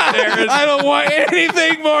bitch, Aaron. I don't want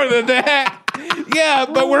anything more than that. Yeah,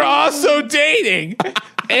 but we're also dating.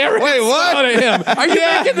 Aaron Wait, what? smiled at him. Are you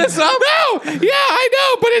making this up? No. Yeah, I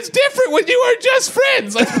know, but it's different when you are just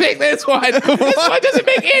friends. Let's pick this one. This one doesn't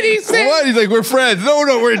make any sense. What? He's like, we're friends. No,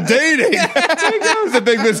 we're dating. That was a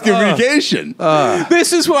big miscommunication.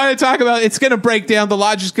 This is what I talk about. It's going to break down. The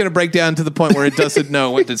logic's going to break down to the point where it doesn't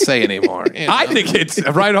know what to say anymore. You know? I think it's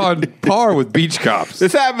right on par with beach cops.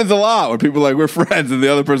 This happens a lot where people are like, we're friends, and the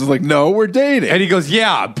other person's like, no, we're dating. And he goes,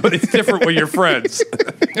 yeah, but it's different when you're friends.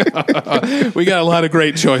 We got a lot of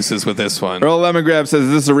great choices with this one. Earl Lemongrab says,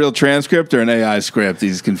 is this a real transcript or an AI script?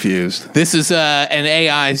 He's confused. This is an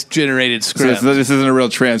AI-generated So script. this isn't a real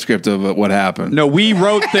transcript of what happened. No, we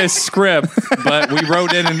wrote this script, but we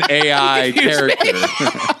wrote in an AI character.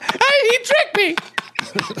 He tricked me.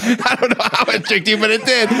 I don't know how what tricked you, but it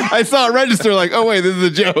did. I saw it register like, oh, wait, this is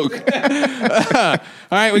a joke.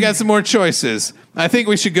 All right, we got some more choices. I think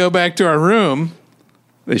we should go back to our room.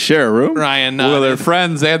 They share a room? Ryan Well, nodded. they're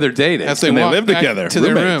friends and they're dating. As they and they walk live back together, to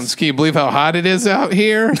their roommates. rooms. Can you believe how hot it is out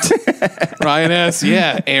here? Ryan asks,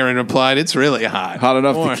 yeah. Aaron replied, it's really hot. Hot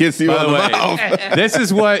enough Or- to kiss you By on the the way, mouth. this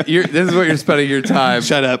is what you're spending your time.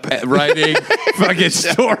 Shut up. Writing fucking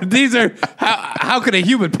stories. These are how could a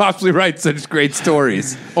human possibly write such great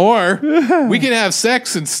stories? Or we can have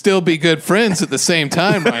sex and still be good friends at the same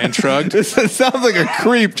time, Ryan shrugged. This sounds like a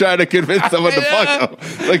creep trying to convince someone to fuck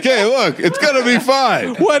him. Like, hey, look, it's going to be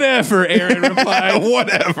fine. Whatever, Aaron replied.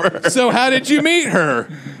 Whatever. So how did you meet her?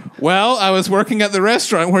 Well, I was working at the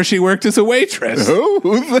restaurant where she worked as a waitress. Who?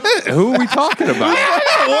 Who's this? Who are we talking about?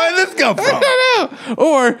 Where did this come from? I don't know.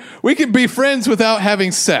 Or we can be friends without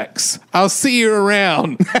having sex. I'll see you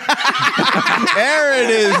around. Aaron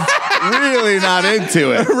is really not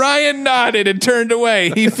into it. Ryan nodded and turned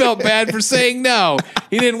away. He felt bad for saying no.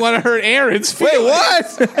 He didn't want to hurt Aaron's Wait, feelings.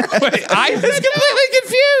 what? Wait, I was completely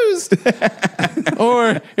confused.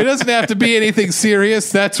 Or it doesn't have to be anything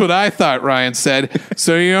serious. That's what I thought, Ryan said.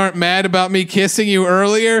 So you aren't mad about me kissing you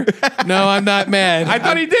earlier? No, I'm not mad. I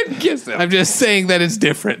thought he did kiss him. I'm just saying that it's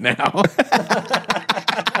different now.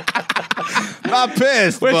 Not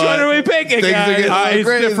pissed. Which but one are we picking, things are guys? getting a little It's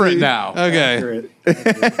crazy. different now. Okay.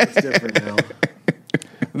 It's different now.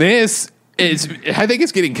 This is, I think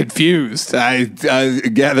it's getting confused. I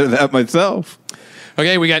gather that myself.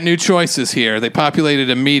 Okay, we got new choices here. They populated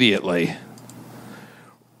immediately.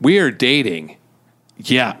 We are dating.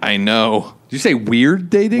 Yeah, I know. Did you say weird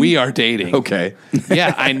dating? We are dating. Okay.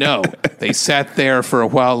 Yeah, I know. They sat there for a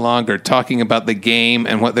while longer talking about the game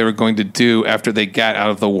and what they were going to do after they got out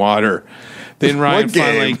of the water. Then Ryan What game?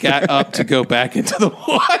 finally got up to go back into the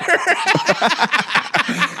water.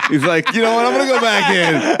 He's like, you know what? I'm going to go back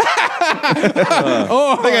in.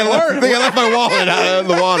 Oh, I think I left my wallet out in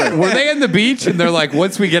the water. Were they in the beach and they're like,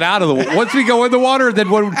 once we go in the water, then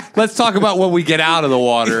let's talk about when we get out of the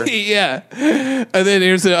water. yeah. And then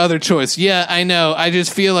here's the other choice. Yeah, I know. I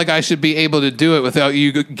just feel like I should be able to do it without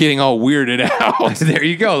you getting all weirded out. There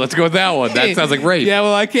you go. Let's go with that one. That sounds like rape. Yeah,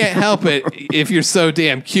 well, I can't help it if you're so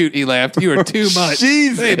damn cute, he laughed. You are too much.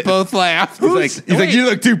 Jesus. They both laughed. He's like, you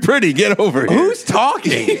look too pretty. Get over here. Who's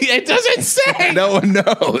talking? It doesn't say. No one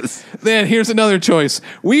knows. Then here's another choice.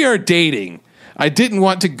 We are dating. I didn't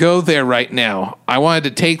want to go there right now. I wanted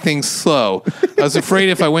to take things slow. I was afraid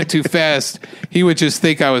if I went too fast, he would just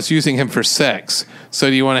think I was using him for sex. So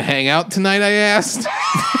do you want to hang out tonight, I asked?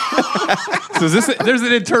 So there's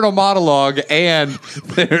an internal monologue and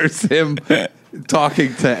there's him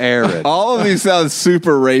talking to Aaron. All of these sound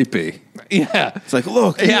super rapey. Yeah. It's like,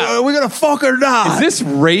 look, Yeah. are we going to fuck or not? Is this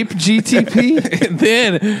rape GTP? And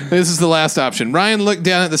then, this is the last option. Ryan looked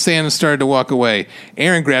down at the sand and started to walk away.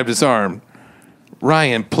 Aaron grabbed his arm.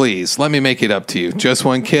 Ryan, please, let me make it up to you. Just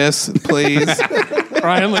one kiss, please.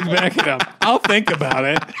 Ryan looked back at him. I'll think about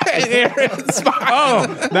it. Aaron smiled.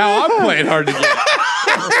 Oh, now I'm playing hard to get.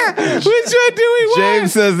 Which one do we want?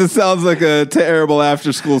 James says this sounds like a terrible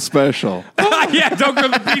after-school special. Yeah, don't go to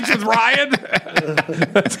the beach with Ryan.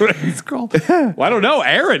 That's what he's called. Well, I don't know.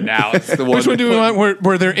 Aaron now. It's the one. Which one do we want?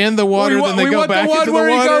 Where they're in the water, then they go back the one into the where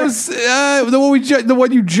water? he goes. The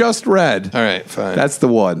one you just read. All right, fine. That's the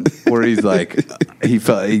one where he's like, he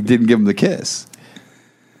didn't give him the kiss.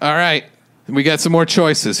 All right. We got some more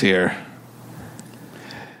choices here.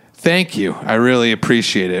 Thank you. I really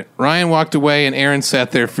appreciate it. Ryan walked away and Aaron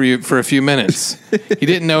sat there for a few minutes. He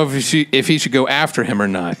didn't know if he should go after him or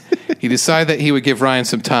not. He decided that he would give Ryan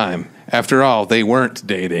some time. After all, they weren't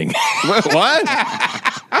dating. What?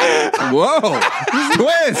 Whoa.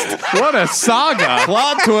 Twist. What a saga.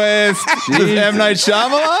 Plot twist. This is M. Night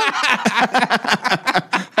Shyamalan?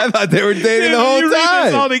 I thought they were dating the whole you read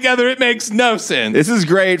this all time. together, it makes no sense. This is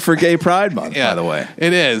great for Gay Pride Month, by the way.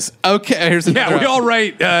 It is. Okay, here's another Yeah, we all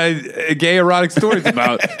write gay erotic stories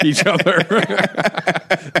about each other.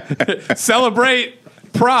 Celebrate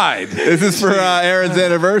Pride. This is for Aaron's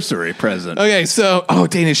anniversary present. Okay, so,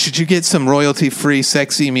 Dana, should you get some royalty-free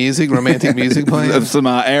sexy music, romantic music playing? Of some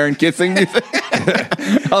Aaron kissing music.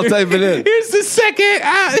 I'll type it in. Here's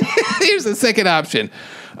the second option.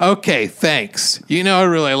 Okay, thanks. You know I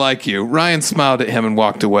really like you. Ryan smiled at him and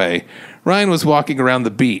walked away. Ryan was walking around the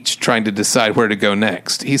beach trying to decide where to go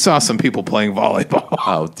next. He saw some people playing volleyball.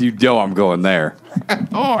 Oh, you know I'm going there.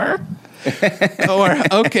 Or,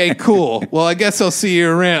 okay, cool. Well, I guess I'll see you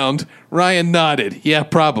around. Ryan nodded. Yeah,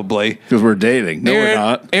 probably. Because we're dating. No, we're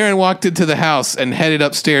not. Aaron walked into the house and headed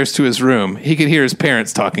upstairs to his room. He could hear his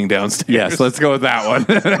parents talking downstairs. Yes, let's go with that one.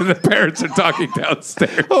 The parents are talking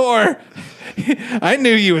downstairs. Or I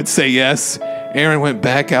knew you would say yes. Aaron went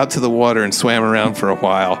back out to the water and swam around for a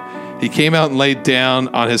while. He came out and laid down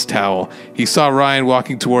on his towel. He saw Ryan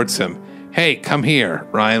walking towards him. Hey, come here.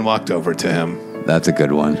 Ryan walked over to him. That's a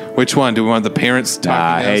good one. Which one? Do we want the parents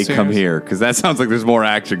talking Hey, downstairs? come here, because that sounds like there's more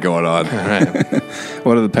action going on. All right.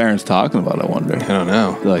 What are the parents talking about, I wonder? I don't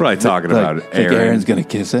know. Probably talking about think Aaron. Aaron's going to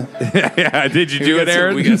kiss him? Yeah, did you do it,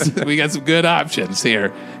 Aaron? We got some good options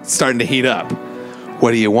here. It's starting to heat up. What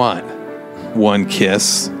do you want? One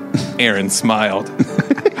kiss. Aaron smiled.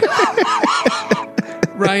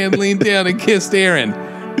 Ryan leaned down and kissed Aaron.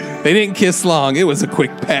 They didn't kiss long. It was a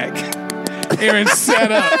quick peck. Aaron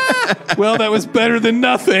sat up. Well, that was better than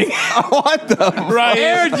nothing. What the? Ryan,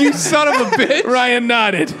 Aaron, you son of a bitch. Ryan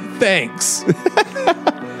nodded. Thanks.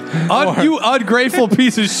 You ungrateful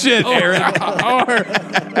piece of shit, Aaron. Or,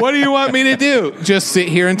 what do you want me to do? Just sit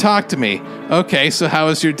here and talk to me. Okay, so how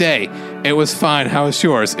was your day? It was fine. How was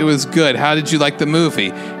yours? It was good. How did you like the movie?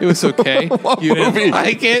 It was okay. You didn't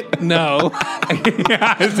like it? No. What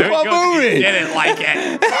movie? Didn't like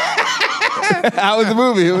it. How was the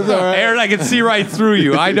movie? It was all right. Aaron, I can see right through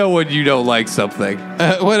you. I know when you don't like something.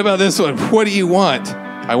 What about this one? What do you want?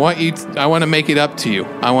 I want to make it up to you.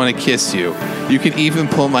 I want to kiss you. You can even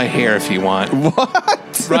pull my hair if you want.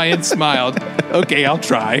 What? Ryan smiled. Okay, I'll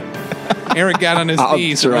try. Aaron got on his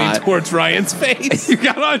knees and leaned towards Ryan's face. You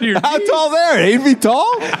got on your How tall there? 8 feet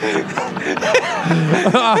tall?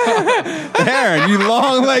 Aaron, you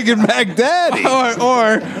long-legged Mac Daddy.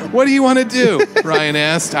 Or, what do you want to do? Ryan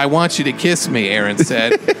asked. I want you to kiss me, Aaron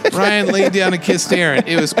said. Ryan laid down and kissed Aaron.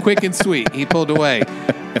 It was quick and sweet. He pulled away.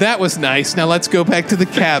 That was nice. Now let's go back to the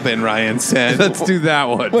cabin, Ryan said. Let's do that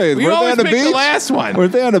one. Wait, We were they always on the pick beach? the last one. Were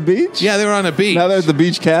they on a beach? Yeah, they were on a beach. Now they're at the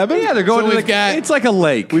beach cabin? Yeah, they're going So to we've got- it's like a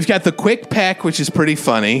lake. We've got the quick peck, which is pretty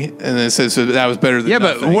funny, and it says so that was better than Yeah,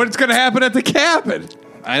 nothing. but what's going to happen at the cabin?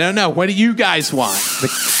 I don't know. What do you guys want?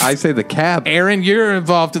 I say the cabin. Aaron, you're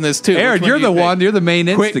involved in this too. Aaron, Which you're do you the pick? one. You're the main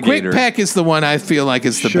Quick instigator. peck is the one I feel like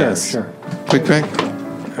is the best. Sure. Quick peck.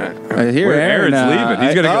 I hear Where Aaron's leaving.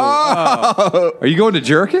 He's going to go. Oh. Are you going to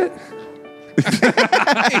jerk it?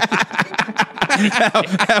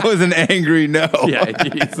 That was an angry no. Yeah,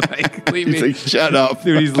 he's like, leave He's me. like, shut up.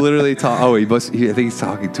 Dude, he's literally talking. Oh, I think he's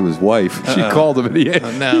talking to his wife. She called him,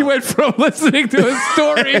 and no. he went from listening to a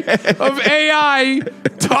story of AI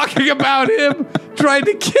talking about him trying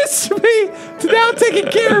to kiss me to now taking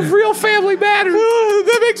care of real family matters.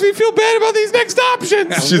 That makes me feel bad about these next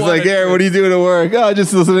options. She's like, Aaron, what are you doing at work? Oh,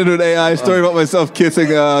 just listening to an AI story about myself kissing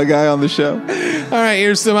a guy on the show. All right,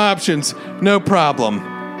 here's some options. No problem.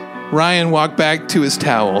 Ryan walked back to his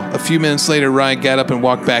towel. A few minutes later, Ryan got up and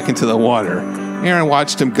walked back into the water. Aaron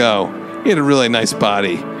watched him go. He had a really nice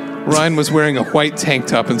body. Ryan was wearing a white tank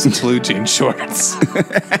top and some blue jean shorts.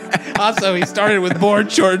 Also, he started with board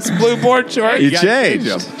shorts, blue board shorts. He changed.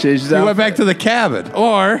 Changed his He went outfit. back to the cabin.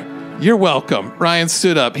 Or, you're welcome. Ryan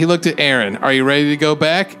stood up. He looked at Aaron. Are you ready to go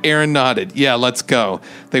back? Aaron nodded. Yeah, let's go.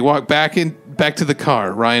 They walked back to the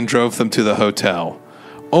car. Ryan drove them to the hotel.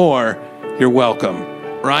 Or, you're welcome.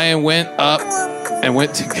 Ryan went up and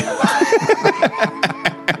went to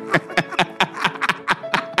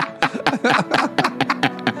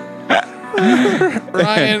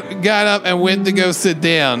Ryan got up and went to go sit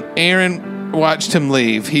down. Aaron watched him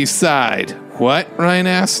leave. He sighed. What? Ryan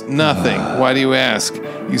asked. Nothing. Why do you ask?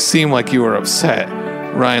 You seem like you were upset.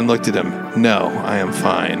 Ryan looked at him. No, I am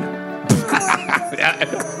fine.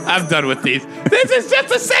 I'm done with these. This is just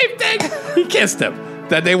the same thing. He kissed him.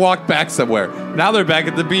 Then they walked back somewhere. Now they're back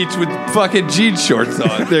at the beach with fucking jean shorts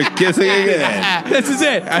on. They're kissing again. This is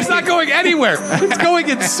it. It's not going anywhere. It's going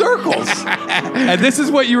in circles. And this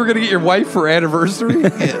is what you were going to get your wife for anniversary? Yeah,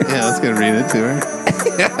 let's go read it to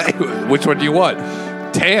her. Which one do you want?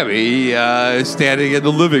 Tammy standing in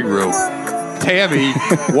the living room. Tammy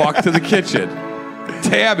walked to the kitchen.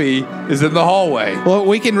 Tammy is in the hallway. Well,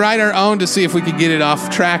 we can write our own to see if we can get it off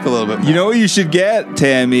track a little bit more. You know what you should get,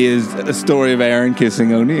 Tammy, is a story of Aaron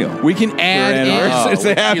kissing O'Neill. We can add anniversary. It's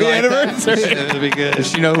a happy You like that? anniversary. That'd be good. Does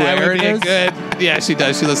she know who That would Aaron be a is? good. Yeah, she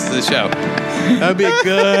does. She listens to the show. That'd be a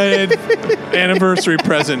good anniversary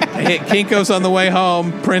present. Hit Kinko's on the way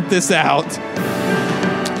home. Print this out.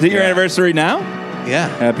 Is it your anniversary now? Yeah.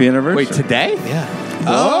 Happy anniversary. Wait, today? Yeah.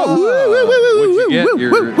 What'd you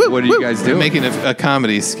get? What are you guys doing? Making a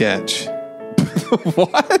comedy sketch.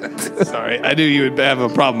 What? Sorry, I knew you would have a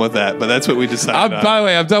problem with that, but that's what we decided on. By the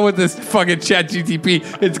way, I'm done with this fucking chat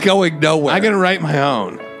GTP. It's going nowhere. I'm going to write my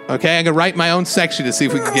own. Okay? I'm going to write my own section to see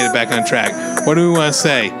if we can get it back on track. What do we want to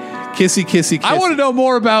say? Kissy, kissy, kissy. I want to know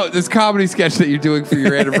more about this comedy sketch that you're doing for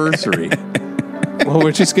your anniversary. Well,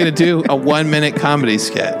 we're just going to do a 1-minute comedy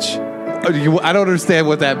sketch. I don't understand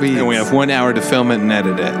what that means. And we have 1 hour to film it and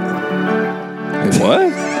edit it.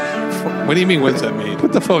 What? What do you mean? What does that mean?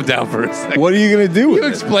 Put the phone down for a second. What are you going to do with You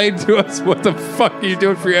it? explain to us what the fuck are you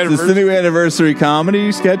doing for your Is this the anniversary? new anniversary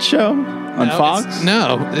comedy sketch show on Fox?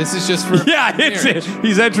 No, this is just for. Yeah, it's it.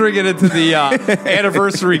 He's entering it into the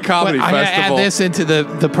anniversary comedy I'm going to festival. add this into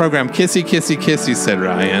the program. Kissy, kissy, kissy, said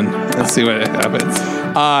Ryan. Let's see what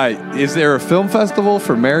happens. Is there a film festival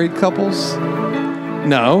for married couples?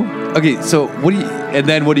 No. Okay, so what do you? And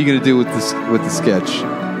then what are you going to do with this with the sketch?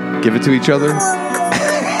 Give it to each other.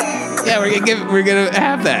 Yeah, we're gonna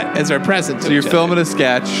have that as our present. So you're filming a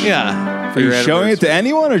sketch. Yeah. For Are your you showing it to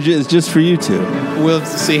anyone or just for you two? We'll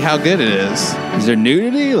see how good it is. Is there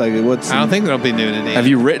nudity? Like what's? I don't think there'll be nudity. Have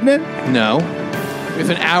you written it? No. We have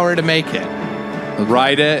an hour to make it.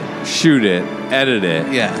 Write it, shoot it, edit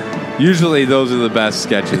it. Yeah. Usually those are the best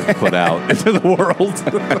sketches to put out into the world.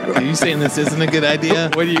 Are you saying this isn't a good idea?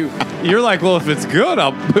 When you're like, well, if it's good,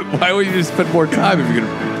 why would you just spend more time if you're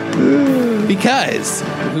gonna? Because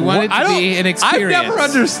we want it to be an experience. I've never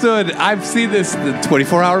understood. I've seen this the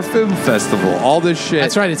 24-hour film festival. All this shit.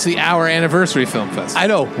 That's right. It's the hour anniversary film festival. I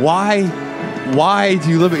know. Why do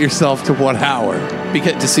you limit yourself to 1 hour?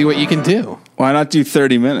 Because to see what you can do. Why not do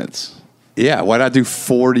 30 minutes? Yeah. Why not do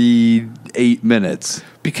 48 minutes?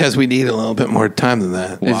 Because we need a little bit more time than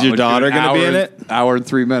that. Is your daughter going to be in it? Hour and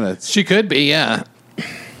 3 minutes. She could be, yeah.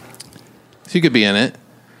 She could be in it.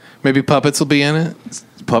 Maybe Puppets will be in it.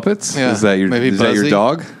 Puppets? Yeah. Is that your Maybe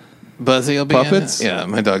dog? Buzzy will be Puppets? in it. Yeah,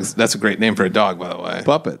 my dog's. That's a great name for a dog, by the way.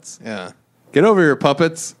 Puppets. Yeah. Get over here,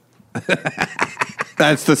 puppets.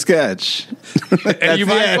 That's the sketch. And you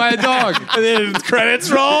might buy a dog. And then credits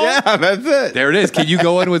roll. Yeah, that's it. There it is. Can you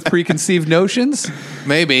go in with preconceived notions?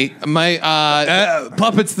 Maybe my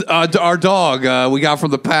Puppets, our dog, we got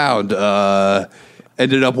from the pound.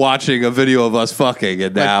 Ended up watching a video of us fucking,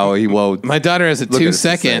 and now he won't. my daughter has a Look at it the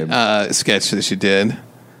 2-second sketch that she did.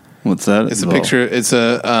 What's that? It's a picture. It's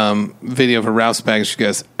a video of a Ralph's bag. She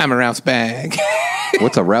goes, "I'm a Ralph's bag."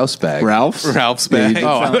 What's a Rouse bag? Ralph's? Ralph's Yeah, you bag. did Oh,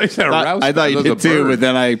 I sound- thought you said a Rouse I thought bag. you That did was a too, bird. but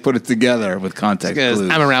then I put it together with context She goes, clues.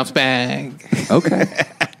 "I'm a Ralph's bag." Okay.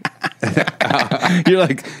 You're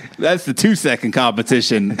like, that's the 2-second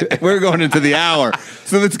competition. We're going into the hour.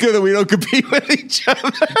 So it's good that we don't compete with each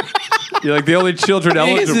other. You're like the only children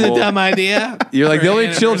This is a eligible. dumb idea. You're like the For only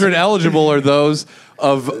anniversary. children eligible are those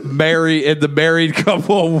of the married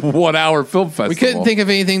couple 1 hour film festival. We couldn't think of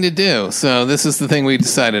anything to do, so this is the thing we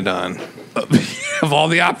decided on. of all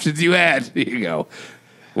the options you had. Here you go.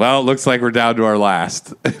 Well, it looks like we're down to our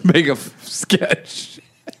last. Make a sketch.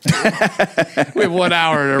 We have 1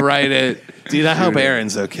 hour to write it. Dude, I hope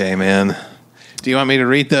Aaron's okay, man. Do you want me to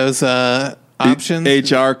read those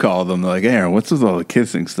options? HR called them. They're like, Aaron, what's with all the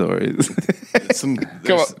kissing stories? Some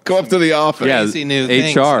Go up to the office. Yeah, Crazy new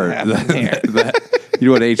things HR. that happen here. You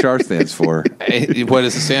know what HR stands for? What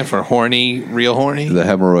does it stand for? Horny, real horny? The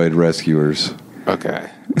hemorrhoid rescuers. Okay.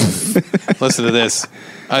 Listen to this.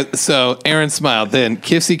 So Aaron smiled. Then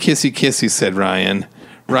kissy, kissy, kissy, said Ryan.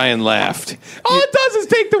 Ryan laughed. All it does is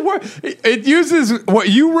take the word. It uses what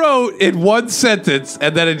you wrote in one sentence,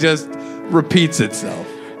 and then it just repeats itself.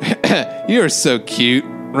 You are so cute.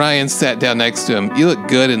 Ryan sat down next to him. You look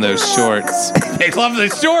good in those shorts. They love the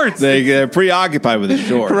shorts. They're preoccupied with the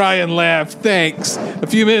short. Ryan laughed. Thanks. A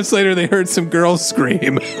few minutes later, they heard some girls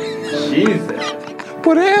scream.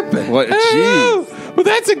 What happened? What? Oh, Jeez. well,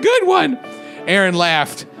 that's a good one. Aaron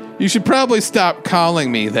laughed. You should probably stop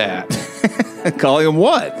calling me that. Calling him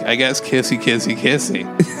what? I guess kissy, kissy, kissy.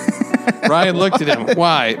 Ryan looked at him.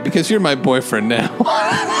 Why? Because you're my boyfriend now.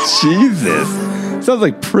 Jesus. Sounds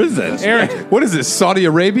like prison. Aaron, What is this? Saudi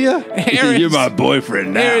Arabia? You're my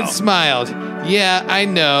boyfriend now. Aaron smiled. Yeah, I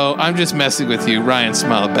know. I'm just messing with you. Ryan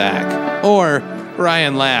smiled back. Or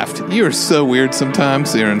Ryan laughed. You are so weird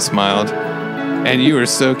sometimes. Aaron smiled. And you are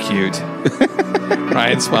so cute.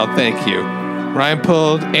 Ryan smiled. Thank you. Ryan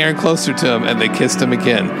pulled Aaron closer to him, and they kissed him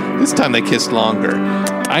again. This time they kissed longer.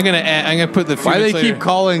 I'm gonna put the. Why do they keep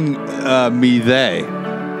calling me they?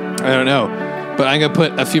 I don't know, but I'm gonna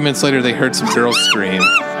put a few minutes later. They heard some girls scream.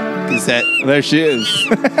 Is that? There she is.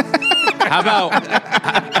 How about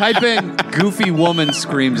type in "goofy woman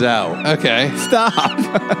screams out"? Okay. Stop.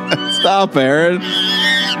 Stop, Aaron.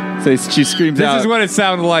 So she screams This out. is what it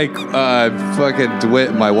sounded like. Fucking DeWitt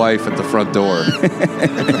and my wife at the front door.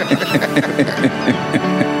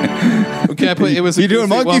 Okay, I put it was a You doing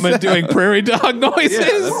goofy monkey woman sound? doing prairie dog noises.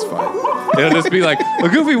 That's fine. It'll just be like a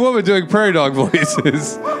goofy woman doing prairie dog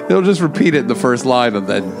voices. It'll just repeat it in the first line and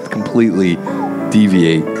then completely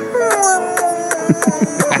deviate.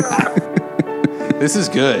 This is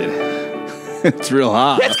good. It's real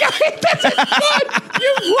hot.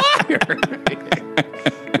 You liar.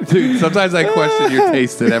 Dude, sometimes I question your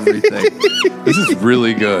taste in everything. This is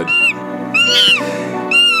really good.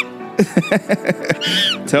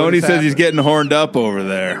 Tony says he's getting horned up over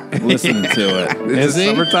there, listening to it. Is it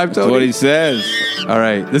summertime, Tony? That's what he says. All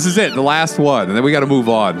right, this is it, the last one, and then we got to move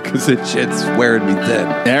on because this shit's wearing me thin.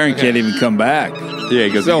 Aaron can't even come back. Yeah, he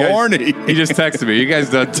goes, So "You guys-" horny. He just texted me. You guys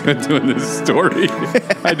done doing this story?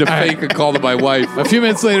 I had to fake a call to my wife. A few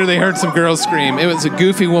minutes later, they heard some girls scream. It was a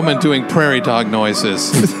goofy woman doing prairie dog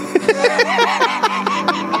noises.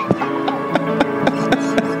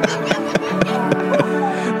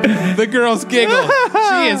 The girls giggle.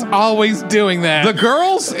 She is always doing that. The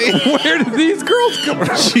girls? Where did these girls come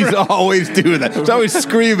from? She's always doing that. She's always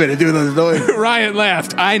screaming and doing those noises. Ryan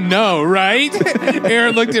laughed. I know, right?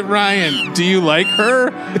 Aaron looked at Ryan. Do you like her?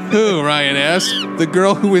 Who? Ryan asked. The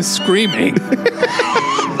girl who is screaming.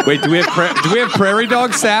 Wait, do we have prairie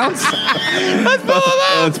dog sounds? Let's pull them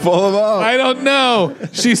up. Let's pull them up. I don't know.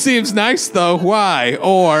 She seems nice though. Why?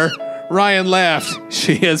 Or Ryan laughed.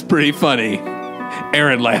 She is pretty funny.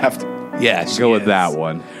 Aaron laughed. Yeah, she Go with is. that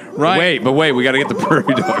one. Ryan, Wait, we got to get the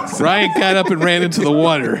prairie dogs. Ryan got up and ran into the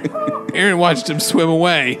water. Aaron watched him swim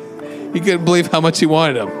away. He couldn't believe how much he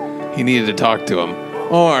wanted him. He needed to talk to him.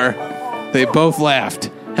 Or they both laughed.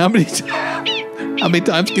 How many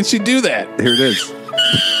times can she do that? Here it is.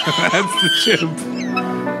 That's the chimp.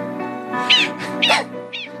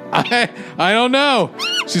 I don't know.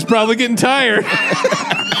 She's probably getting tired.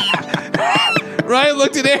 Ryan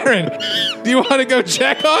looked at Aaron. Do you want to go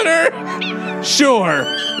check on her? Sure.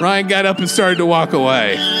 Ryan got up and started to walk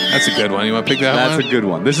away. That's a good one. You want to pick that one? That's a good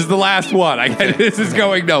one. This is the last one. This is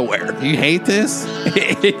going nowhere. You hate this?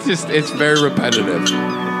 It's very repetitive.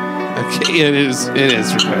 Okay, it is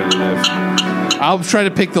repetitive. I'll try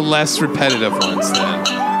to pick the less repetitive ones then.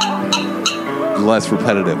 Less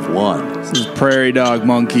repetitive one. This is prairie dog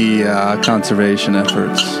monkey conservation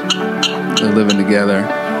efforts. They're living together.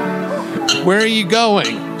 Where are you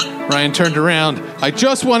going? Ryan turned around. I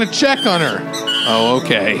just want to check on her. Oh,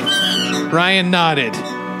 okay. Ryan nodded.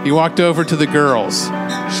 He walked over to the girls.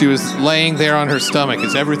 She was laying there on her stomach.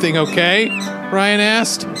 Is everything okay? Ryan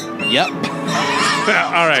asked. Yep.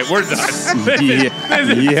 All right, we're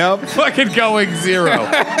done. Yep. Fucking going 0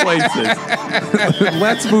 places.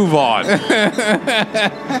 Let's move on.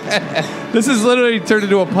 This is literally turned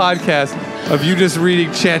into a podcast of you just reading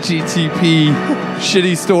ChatGTP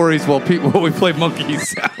shitty stories while we play monkey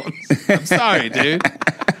sounds. I'm sorry, dude.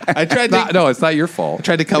 I tried to. No, it's not your fault. I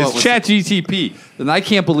tried to come up with ChatGTP. And I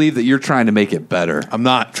can't believe that you're trying to make it better. I'm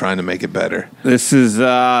not trying to make it better. This should play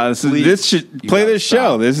gotta this show.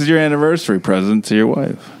 stop. This is your anniversary present to your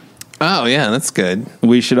wife. Oh, yeah, that's good.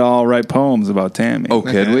 We should all write poems about Tammy. Oh,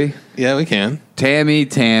 could we? Yeah, we can. Tammy,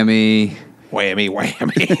 Whammy,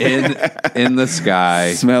 whammy. in the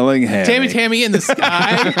sky. Smelling hammy. Tammy in the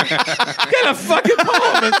sky. What kind of fucking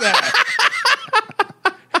poem is that?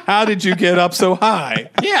 How did you get up so high?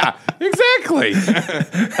 Yeah, exactly.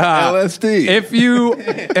 LSD. If you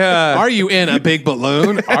Are you in a big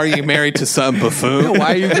balloon? Are you married to some buffoon?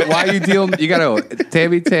 why are you dealing? You gotta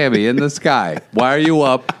Tammy in the sky. Why are you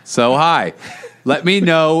up so high? Let me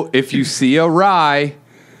know if you see a rye.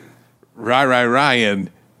 Ryan.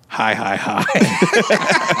 Hi.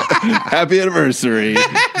 Happy anniversary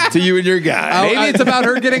to you and your guy. Maybe it's about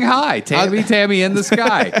her getting high. Tammy in the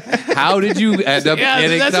sky. How did you end up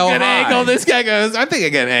getting that's so a good high? angle. This guy goes, I think I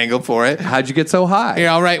got an angle for it. How'd you get so high? Here,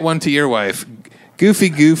 I'll write one to your wife. Goofy.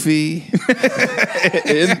 On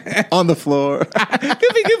the floor.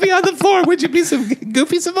 Goofy on the floor. Would you be some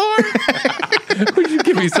goofy some more? Would you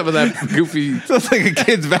give me some of that goofy? Sounds like a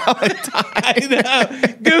kid's Valentine. I know.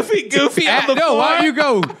 Goofy on the floor. Why don't you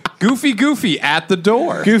go goofy at the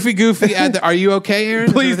door? Goofy at the. Are you okay, Aaron?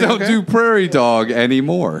 Is Please everything don't okay? do prairie dog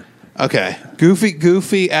anymore. Okay.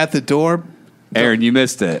 Goofy at the door. Aaron, you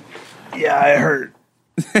missed it. Yeah, I heard.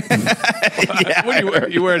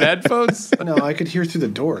 What, you wearing headphones? No, I could hear through the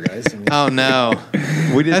door, guys. I mean, Oh no.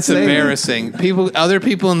 We didn't That's say embarrassing. Other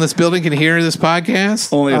people in this building can hear this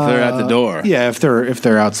podcast. Only if they're at the door. yeah, if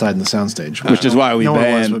they're outside in the soundstage, Which is why no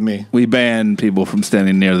one was with me. we ban people from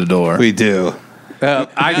standing near the door. We do.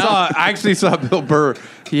 I actually saw Bill Burr.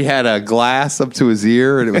 He had a glass up to his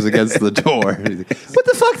ear, and it was against the door. What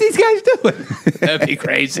the fuck these guys doing? That'd be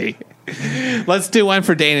crazy. Let's do one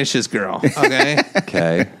for Danish's girl. Okay.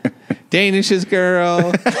 Okay. Danish's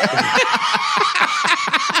girl.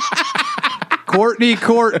 Courtney.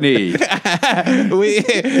 Hey.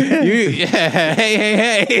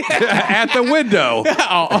 At the window.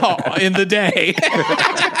 In the day.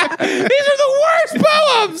 These are the worst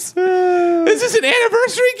poems. This is an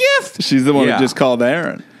anniversary gift. She's the one Yeah. who just called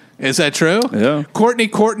Aaron. Is that true? Yeah.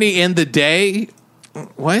 Courtney in the day.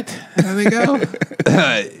 What? How do they go?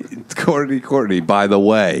 Courtney, by the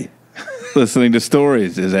way. Listening to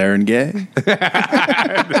stories. Is Aaron gay?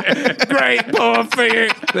 Great poem for you.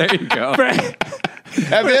 There you go.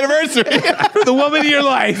 Happy anniversary. For the woman of your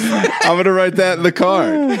life. I'm going to write that in the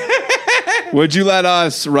card. Would you let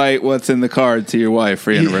us write what's in the card to your wife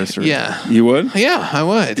for your anniversary? Yeah. You would? Yeah, I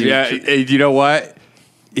would. Yeah, you know what?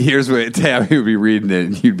 Here's what Tammy would be reading it,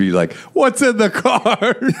 and you'd be like, "What's in the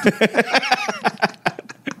card?"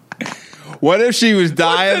 What if she was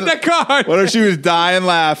dying? in the card? What if she was dying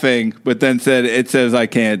laughing, but then said, "It says I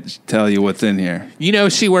can't tell you what's in here." You know,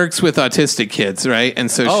 she works with autistic kids, right? And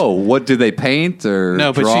so Oh, what do they paint or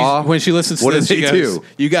no, but draw? when she listens to What this, do she they goes, do?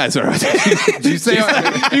 "You guys are autistic." Did you say?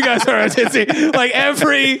 You guys are autistic. Like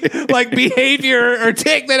every behavior or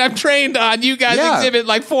tick that I'm trained on, you guys Yeah. exhibit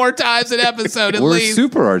like 4 times an episode at We're least.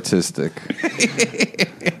 super artistic.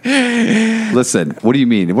 Listen, what do you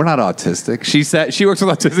mean? We're not autistic. She said she works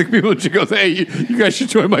with autistic people, and she goes, "Hey, you guys should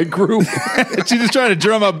join my group." She's just trying to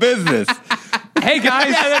drum up business. Hey guys,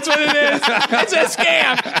 Yeah, that's what it is. It's a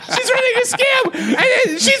scam. She's running a scam. And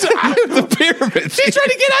then she's The pyramid. she's trying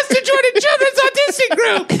to get us to join a children's autistic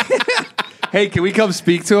group. hey, can we come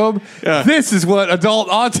speak to him? This is what adult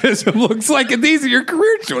autism looks like, and these are your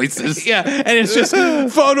career choices. Yeah, and it's just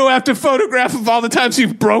photo after photograph of all the times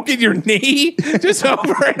you've broken your knee, just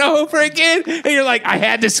over and over again. And you're like, I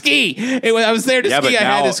had to ski. I was there to ski. I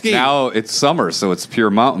had to ski. now it's summer, so it's pure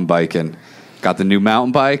mountain biking. Got the new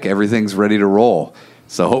mountain bike. Everything's ready to roll.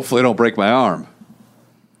 So hopefully I don't break my arm.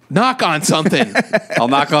 Knock on something. I'll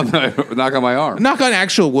knock on my arm. Knock on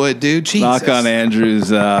actual wood, dude. Jesus. Knock on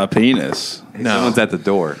Andrew's penis. No. Someone's at the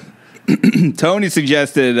door. Tony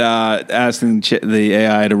suggested asking the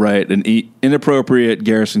AI to write an inappropriate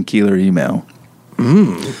Garrison Keillor email.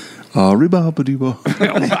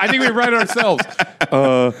 I think we write ourselves.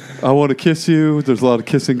 I want to kiss you. There's a lot of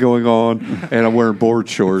kissing going on, and I'm wearing board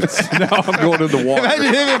shorts. Now I'm going in the water.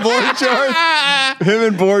 Imagine him in board shorts. Him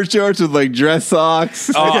in board shorts with like dress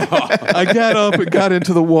socks. I got up and got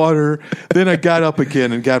into the water. Then I got up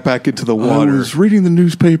again and got back into the water. reading the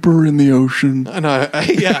newspaper in the ocean. And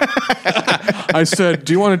I said,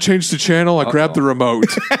 "Do you want to change the channel?" I grabbed the remote.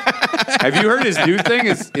 Have you heard his new thing?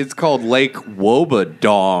 It's called Lake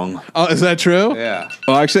Wobadong. Oh, is that true? Yeah.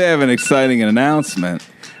 Well, actually, I have an exciting announcement.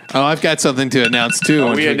 Oh, I've got something to announce too. Are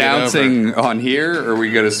once we get over. announcing on here, or are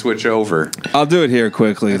we going to switch over? I'll do it here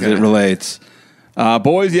quickly as it relates.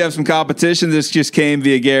 Boys, you have some competition. This just came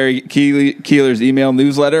via Gary Keillor's email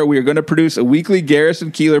newsletter. We are going to produce a weekly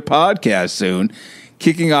Garrison Keillor podcast soon,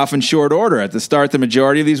 kicking off in short order. At the start, the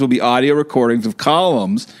majority of these will be audio recordings of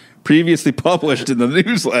columns previously published in the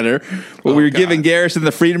newsletter, but we're giving Garrison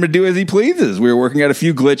the freedom to do as he pleases. We're working out a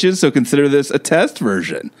few glitches, so consider this a test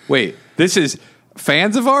version. Wait, this is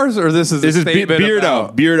fans of ours, or this is Beardo.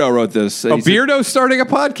 about- Beardo wrote this. Oh, Beardo's starting a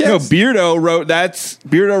podcast? No,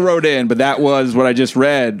 Beardo wrote in, but that was what I just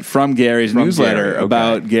read from Gary's newsletter Gary, okay.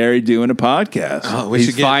 about Gary doing a podcast. Oh, we He's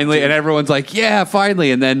should get finally, and everyone's like, yeah,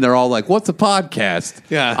 finally. And then they're all like, what's a podcast?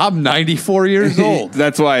 Yeah. I'm 94 years old.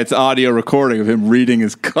 That's why it's audio recording of him reading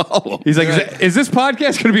his column. He's like, is this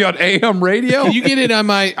podcast going to be on AM radio? You get it on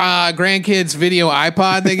my grandkids' video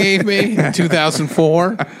iPod they gave me in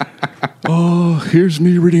 2004. Here's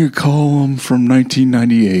me reading a column from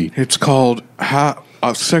 1998. It's called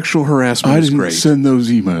 "Sexual Harassment is Great." those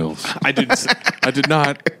emails. I did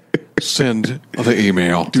not send the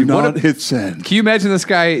email. Do not hit send. Can you imagine this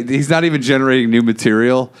guy? He's not even generating new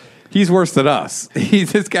material. He's worse than us.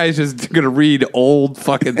 This guy's just going to read old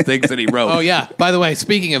fucking things that he wrote. Oh, yeah. By the way,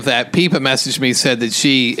 speaking of that, Peepa messaged me, said that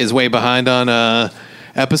she is way behind on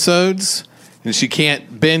episodes. And she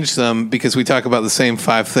can't binge them because we talk about the same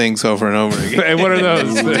 5 things over and over again. And what are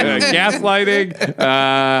those? Gaslighting,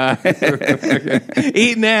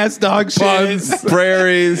 Eating ass, dog shit.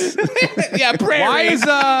 Prairies. Yeah, prairies. Why is,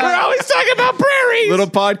 We're always talking about prairies. Little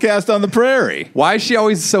podcast on the prairie. Why is she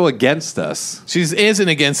always so against us? She isn't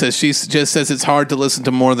against us. She just says it's hard to listen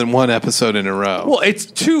to more than one episode in a row. Well, it's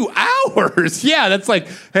 2 hours. Yeah, that's like,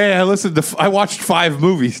 hey, I watched 5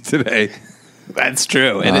 movies today. That's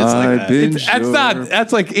true. It is like that. binge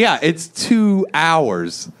That's like, yeah, it's 2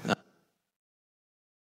 hours.